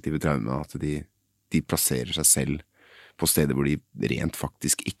det kollektive traumet at de plasserer seg selv på steder hvor de rent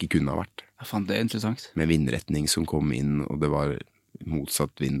faktisk ikke kunne ha vært. Ja, faen, det interessant. Med vindretning som kom inn, og det var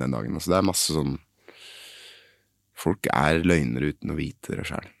motsatt vind den dagen. Altså det masse sånn folk løgnere uten å vite det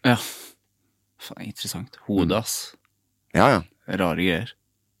selv. Ja. Faen, interessant. Hodet, ass. Ja. Rare greier.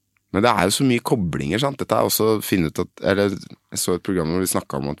 Men det jo så mye koblinger, sant? Dette også funnet ut at, eller jeg så et program hvor vi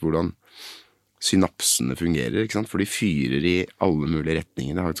snakket om at hvordan synapsene fungerer, ikke sant? For de fyrer I alle mulige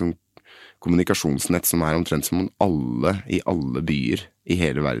retninger. Det har et sånn kommunikasjonsnett som omtrent som om alle I alle byer I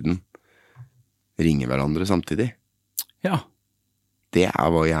hele verden ringer hverandre samtidig. Ja. Det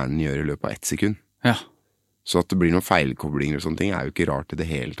hva hjernen gjør I løpet av 1 sekund. Ja. Så at det blir noen feilkoblinger og sånne ting jo ikke rart I det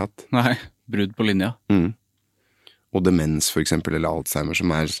hele tatt. Nei, brudd på linja. Og demens for eksempel, eller Alzheimer,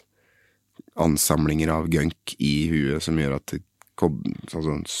 som ansamlinger av gunk I huet som gjør at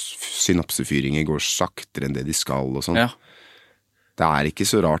synapsefyringer går saktere enn det de skal og sånn. Ja. Det ikke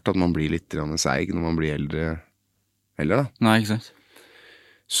så rart at man blir litt seig når man blir eldre heller da. Nei, ikke sant.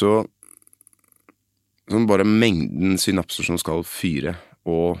 Så bare mengden synapser som skal fyre,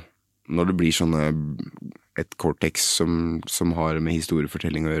 og når det blir et cortex som har med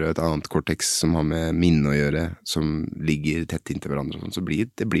historiefortelling å gjøre, et annet cortex som har med minne å gjøre, som ligger tett inntil hverandre, og sånn, så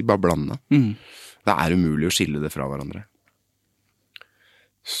det blir bare blandet. Det umulig å skille det fra hverandre.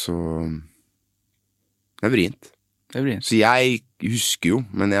 Så det vrient. Så jeg husker jo,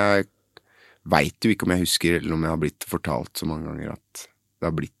 men jeg vet jo ikke om jeg husker, eller om jeg har blitt fortalt så mange ganger at det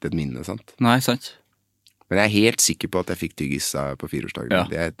har blitt et minne, sant? Nei, sant. Men jeg helt sikker på at jeg fikk tyggis på 4-årsdagen.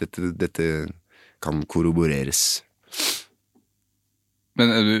 Ja. Dette kan korroboreres.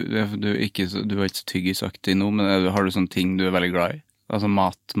 Men du var ikke så tyggisaktig nå, men har du sånne ting du veldig glad I? Altså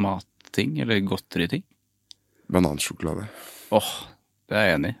matting, eller godteriting? Banansjokolade. Det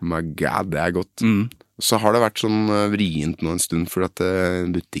jeg enig I. My God, det godt. Så har det vært sånn vrient nå en stund, for at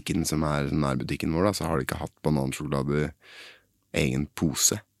butikken som nærbutikken vår, da, så har de ikke hatt banansjokolade egen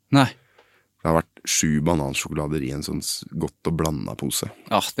pose. Nei. Det har vært 7 banansjokolader I en sånn godt og blandet pose.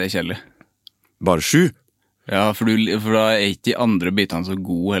 Det kjedelig. Bare 7? Ja, for da ikke de andre bitene så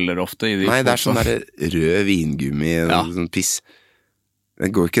gode heller ofte I de Nei, det sånn der rød vingummi, sånn piss. Det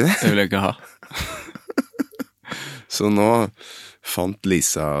går ikke det. Det vil jeg ikke ha. Så nå fant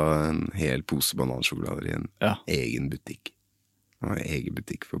Lisa en hel pose banansjokolader I en egen butikk. Det var en egen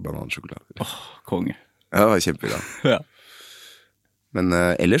butikk for banansjokolader. Konge. Ja, det var kjempebra. Ja. Men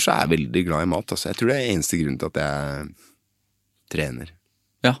ellers så jeg veldig glad I mat, altså. Jeg tror det eneste grunnen til at jeg trener.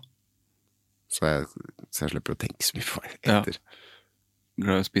 Ja. Så jeg slipper å tenke så mye på hva jeg etter.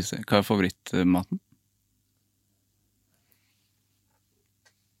 Glad I å spise. Hva favorittmaten?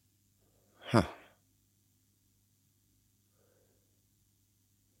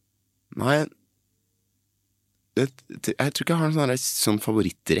 Nei, jeg tror ikke jeg har en sånn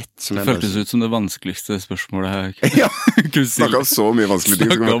favorittrett som det føltes ut som det vanskeligste spørsmålet Ja, snakket om så mye vanskelige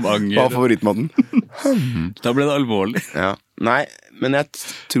ting. Snakket om anger. Hva favorittmaten? Da ble det alvorlig. Ja, nei, men jeg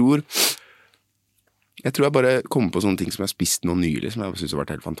tror jeg bare kommer på sånne ting som jeg har spist nå nylig, som jeg synes har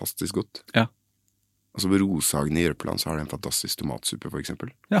vært helt fantastisk godt. Ja. Altså på Rosagen I Jørpeland så har de en fantastisk tomatsuppe, for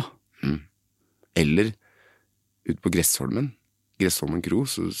eksempel. Ja. Eller ut på Gressholmen Kro,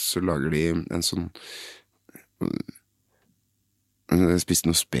 så lager de en sånn jeg spiste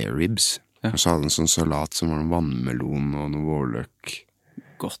noen spare ribs og så hadde de en sånn salat som var noen vannmelon og noen vårløk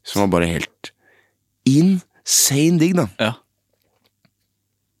godt som var bare helt insane digg da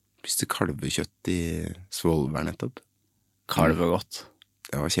spiste kalvekjøtt I Svolvær nettopp kalve godt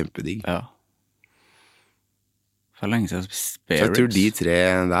det var kjempedigg for lenge siden jeg spiste spare ribs så jeg tror de 3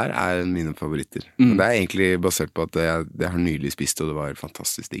 der mine favoritter og det egentlig basert på at jeg har nylig spist og det var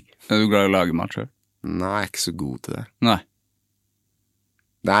fantastisk digg du glad I å lage mat selv? Nei, jeg ikke så god til det. Nei.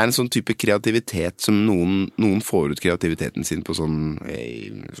 Det en sånn type kreativitet som noen får ut kreativiteten sin på sånn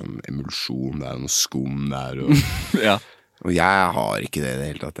emulsjon der, noe skum der. Og, og jeg har ikke det I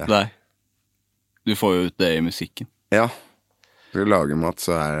det hele tatt. Nei. Du får jo ut det I musikken. Ja. Når jeg lager mat,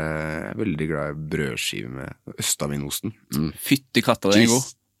 så jeg veldig glad I brødskive med østavinosten. Fytti katta, den god.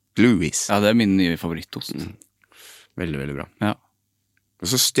 Louis. Ja, det min nye favorittost. Veldig, veldig bra. Ja. Og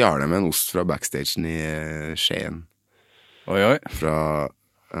så stjal jeg med en ost fra backstagen i Skien. Oi. Fra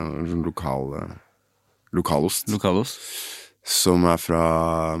lokalost. Som fra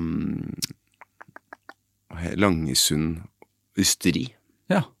Langesund ysteri.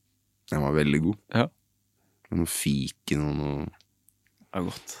 Ja. Den var veldig god. Ja. Noe fiken og noe... Det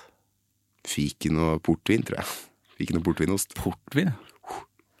godt. Fiken og portvin, tror jeg. Fiken og portvinost. Portvin?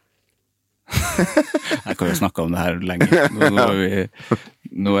 Jeg kan jo snakke om det her lenge.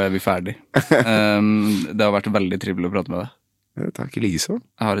 Nå er vi ferdig. Det har vært veldig trivelig å prate med deg. Takk, i like så.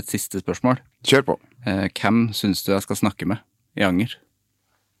 Jeg har et siste spørsmål. Kjør på. Hvem synes du jeg skal snakke med i Anger?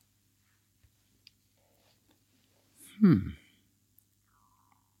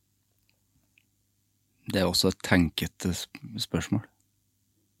 Det er også et tenkete spørsmål.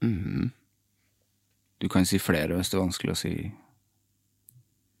 Du kan si flere hvis det er vanskelig å si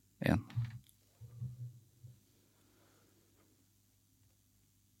en.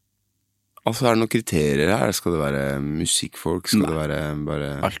 Altså, er det noen kriterier her? Skal det være musikkfolk? Skal det være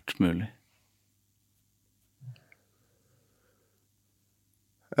bare... Alt mulig.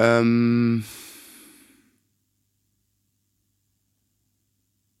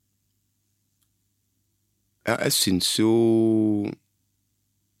 Ja, jeg synes jo...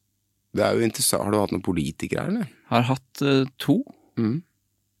 Det er jo interessant. Har du hatt noen politikere her, eller? Har hatt 2.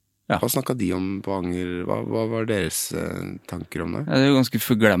 Ja. Hva snakket de om på Anger? Hva var deres tanker om det? Ja, det er jo ganske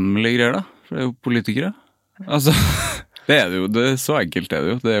forglemmelige greier da, for det er jo politikere. Altså, det er det jo, det er så enkelt er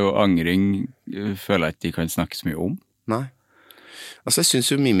det jo. Det er jo angring, føler jeg ikke de kan snakke så mye om. Nei. Altså, jeg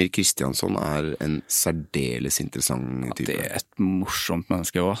synes jo Mimir Kristiansson er en særdeles interessant type. Det er et morsomt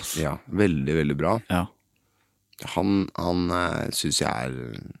menneske også. Ja, veldig, veldig bra. Ja. Han synes jeg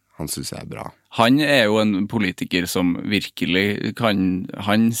er bra. Han er jo en politiker som virkelig kan,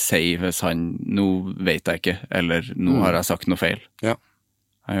 han sier hvis han, nå vet jeg ikke, eller nå har jeg sagt noe feil. Ja.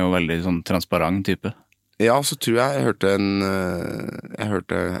 Han er jo veldig sånn transparent type. Ja, så tror jeg hørte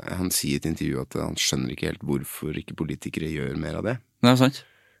han si i et intervju at han skjønner ikke helt hvorfor ikke politikere gjør mer av det. Det er sant.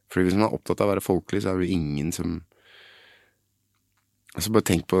 Fordi hvis man er opptatt av å være folkelig, så er det jo ingen som... Altså bare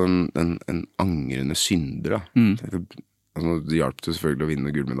tenk på en angrende synder da. Altså, det hjalp jo selvfølgelig å vinne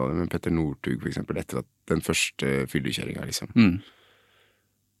noen gullmedaljer, men Petter Northug for eksempel, etter at den første fyllekjøringen liksom,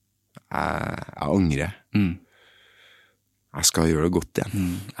 jeg angrer. Jeg skal gjøre det godt igjen.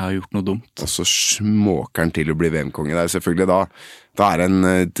 Jeg har gjort noe dumt. Og så småker han til å bli VM-konge. Det er selvfølgelig da er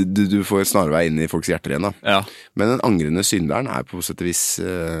du får snarvei inn i folks hjerter igjen da. Ja. Men den angrende synderen er på sett og vis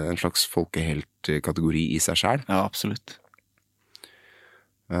en slags folkehelt kategori i seg selv. Ja, absolutt.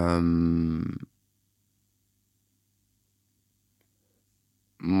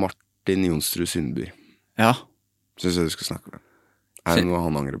 Martin Jonsrud Sundby. Ja. Synes jeg du skal snakke med. Er det noe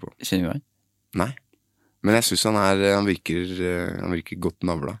han angrer på? Kjenner du han? Nei. Men jeg synes han virker godt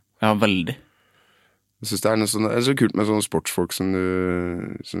navla. Ja, veldig. Jeg synes det er så kult med sånne sportsfolk som du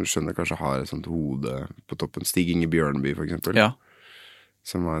skjønner kanskje har et sånt hode på toppen. Stig Inge Bjørnby for eksempel. Ja.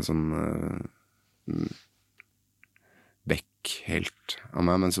 Som var en sånn helt av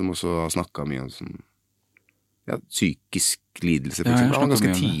meg, men som også har snakket mye om sånn psykisk lidelse for eksempel. Han var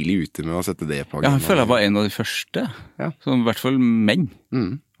ganske tidlig ute med å sette det på. Ja, jeg føler jeg var en av de første. Ja. Som i hvert fall menn.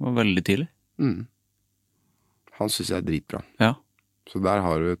 Var veldig tidlig. Han synes jeg er dritbra. Ja. Så der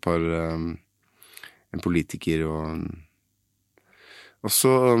har du et par en politiker og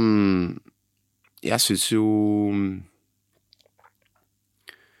så jeg synes jo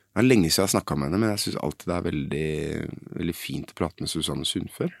det er lenge siden jeg har snakket med henne, men jeg synes alltid det er veldig, veldig fint å prate med Susanne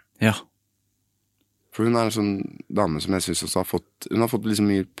Sundfør. Ja. For hun er en sånn dame som jeg synes også hun har fått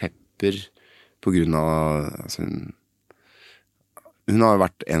liksom mye pepper på grunn av, altså hun har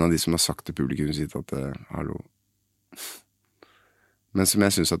vært en av de som har sagt til publikum sitt at, hallo. Men som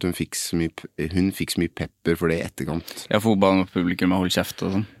jeg synes at hun fikk så mye pepper for det i etterkant. Ja, for hun ba publikum å holde kjeft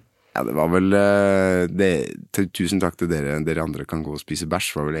og sånn. Ja, det var vel tusen takk til dere andre kan gå og spise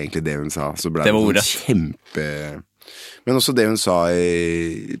bæsj, var vel egentlig det hun sa. Så ble det var ordet. Men også det hun sa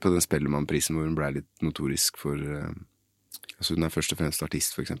på den Spellemannprisen, hvor hun ble litt notorisk for altså hun er først og fremst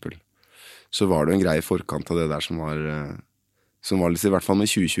artist for eksempel. Så var det en greie i forkant av det der som var litt, i hvert fall med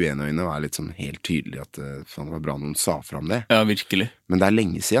 2021-øyne, var litt sånn helt tydelig at det var bra når hun sa fram det. Ja, virkelig. Men det er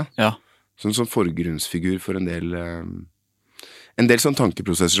lenge siden. Ja. Sånn som forgrunnsfigur for en del sånn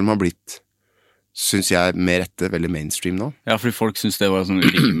tankeprosesser som har blitt, synes jeg, med rette veldig mainstream nå. Ja, fordi folk synes det var sånn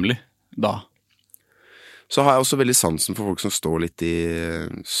urimelig da. Så har jeg også veldig sansen for folk som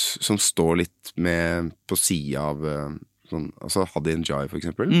står litt med på siden av sånn, altså Hadi Njay for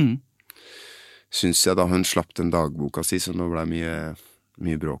eksempel. Synes jeg da hun slapp den dagboka si, så nå ble mye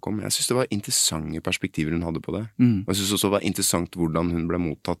mye bråk om. Jeg synes det var interessante perspektiver hun hadde på det. Og jeg synes også det var interessant hvordan hun ble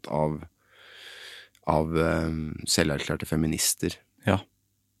mottatt av selverklærte feminister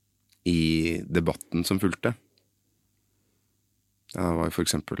i debatten som fulgte. Det var for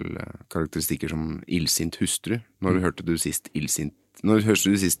eksempel karakteristikker som illsint hustru. Når hørte du sist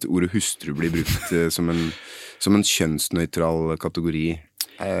ordet hustru bli brukt som en kjønnsnøytral kategori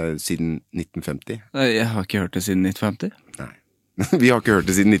siden 1950? Jeg har ikke hørt det siden 1950. Nei. Vi har ikke hørt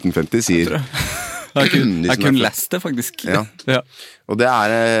det siden 1950, sier jeg kunne lest det faktisk. Ja. Og det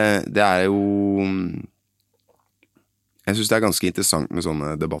er jo jeg synes det er ganske interessant med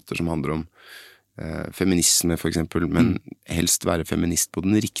sånne debatter som handler om feminisme for eksempel, men helst være feminist på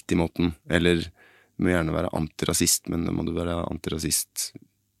den riktige måten, eller må gjerne være antirasist, men da må du være antirasist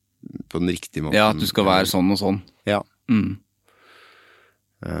på den riktige måten. Ja, at du skal være sånn og sånn. Ja.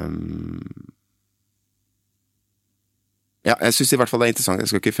 Ja, jeg synes i hvert fall det er interessant. Jeg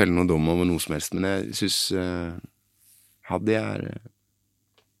skal ikke felle noen dom over noe som helst, men jeg synes Hadi er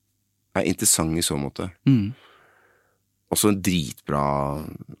interessant i så måte. Også en dritbra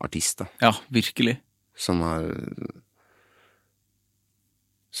artist da. Ja, virkelig. Som har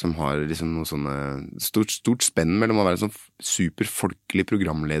liksom noe sånne stort spenn mellom å være en sånn superfolkelig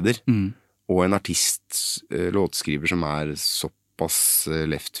programleder og en artist, låtskriver som er såpass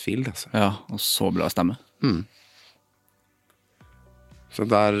left field altså. Ja, og så bra stemme. Så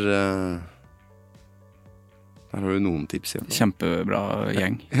der har du noen tips i hvert fall. Kjempebra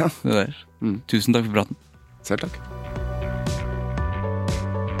gjeng. Ja. Det der. Tusen takk for praten. Selv takk.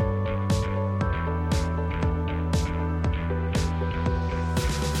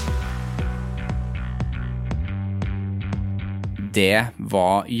 Det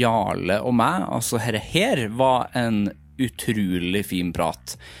var Jarle og meg, altså her var en utrolig fin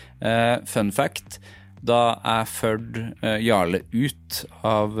prat. Fun fact, da jeg førte Jarle ut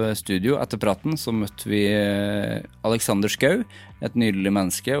av studio etter praten, så møtte vi Alexander Skau, et nydelig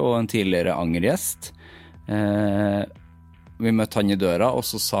menneske og en tidligere angergjest. Vi møtte han i døra, og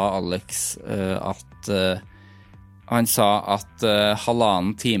så sa Alex at han sa at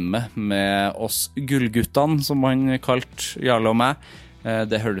 1,5 time med oss gullguttene, som han kalte Jarle og meg,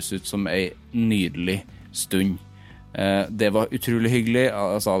 det hørtes ut som en nydelig stund. Det var utrolig hyggelig.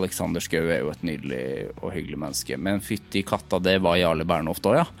 Altså, Alexander Skau er jo et nydelig og hyggelig menneske, men fytti katta, det var Jarle Bernhoft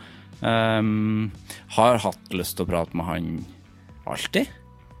også, ja. Har hatt lyst til å prate med han alltid.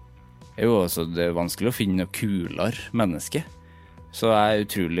 Det er vanskelig å finne noe kulere menneske. Så jeg er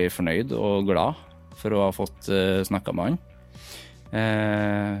utrolig fornøyd og glad for å ha fått snakket med han.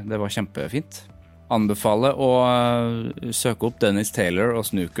 Det var kjempefint. Anbefaler å søke opp Dennis Taylor og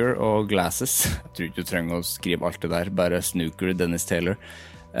Snooker og Glasses. Jeg tror ikke du trenger å skrive alt det der, bare Snooker, Dennis Taylor.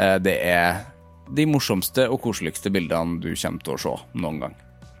 Det er de morsomste og koseligste bildene du kommer til å se noen gang.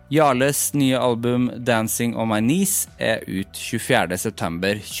 Jarles nye album Dancing on My Knees er ut 24.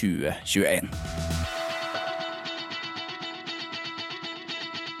 september 2021.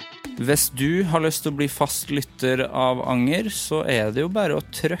 Hvis du har lyst til å bli fast lytter av Anger, så er det jo bare å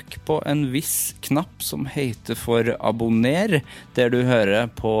trykke på en viss knapp som heter for abonner, der du hører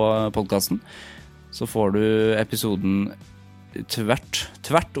på podcasten. Så får du episoden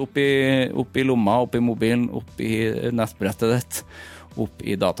tvert opp i lomma, opp i mobilen, opp i nettbrettet ditt, opp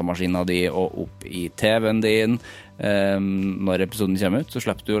i datamaskinen din og opp i TV-en din. Når episoden kommer ut, så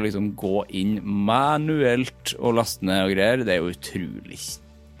slipper du å liksom gå inn manuelt og laste ned og greier. Det er jo utrolig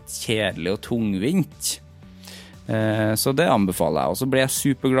kjedelig og tungvint. Så det anbefaler jeg. Og så blir jeg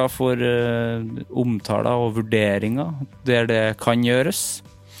superglad for omtaler og vurderinger der det kan gjøres.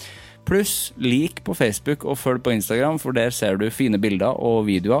 Pluss lik på Facebook og følg på Instagram, for der ser du fine bilder og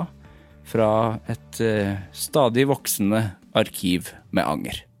videoer fra et stadig voksende arkiv med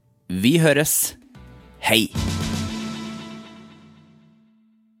Anger. Vi høres. Hei!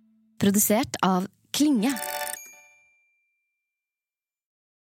 Produsert av Klinge.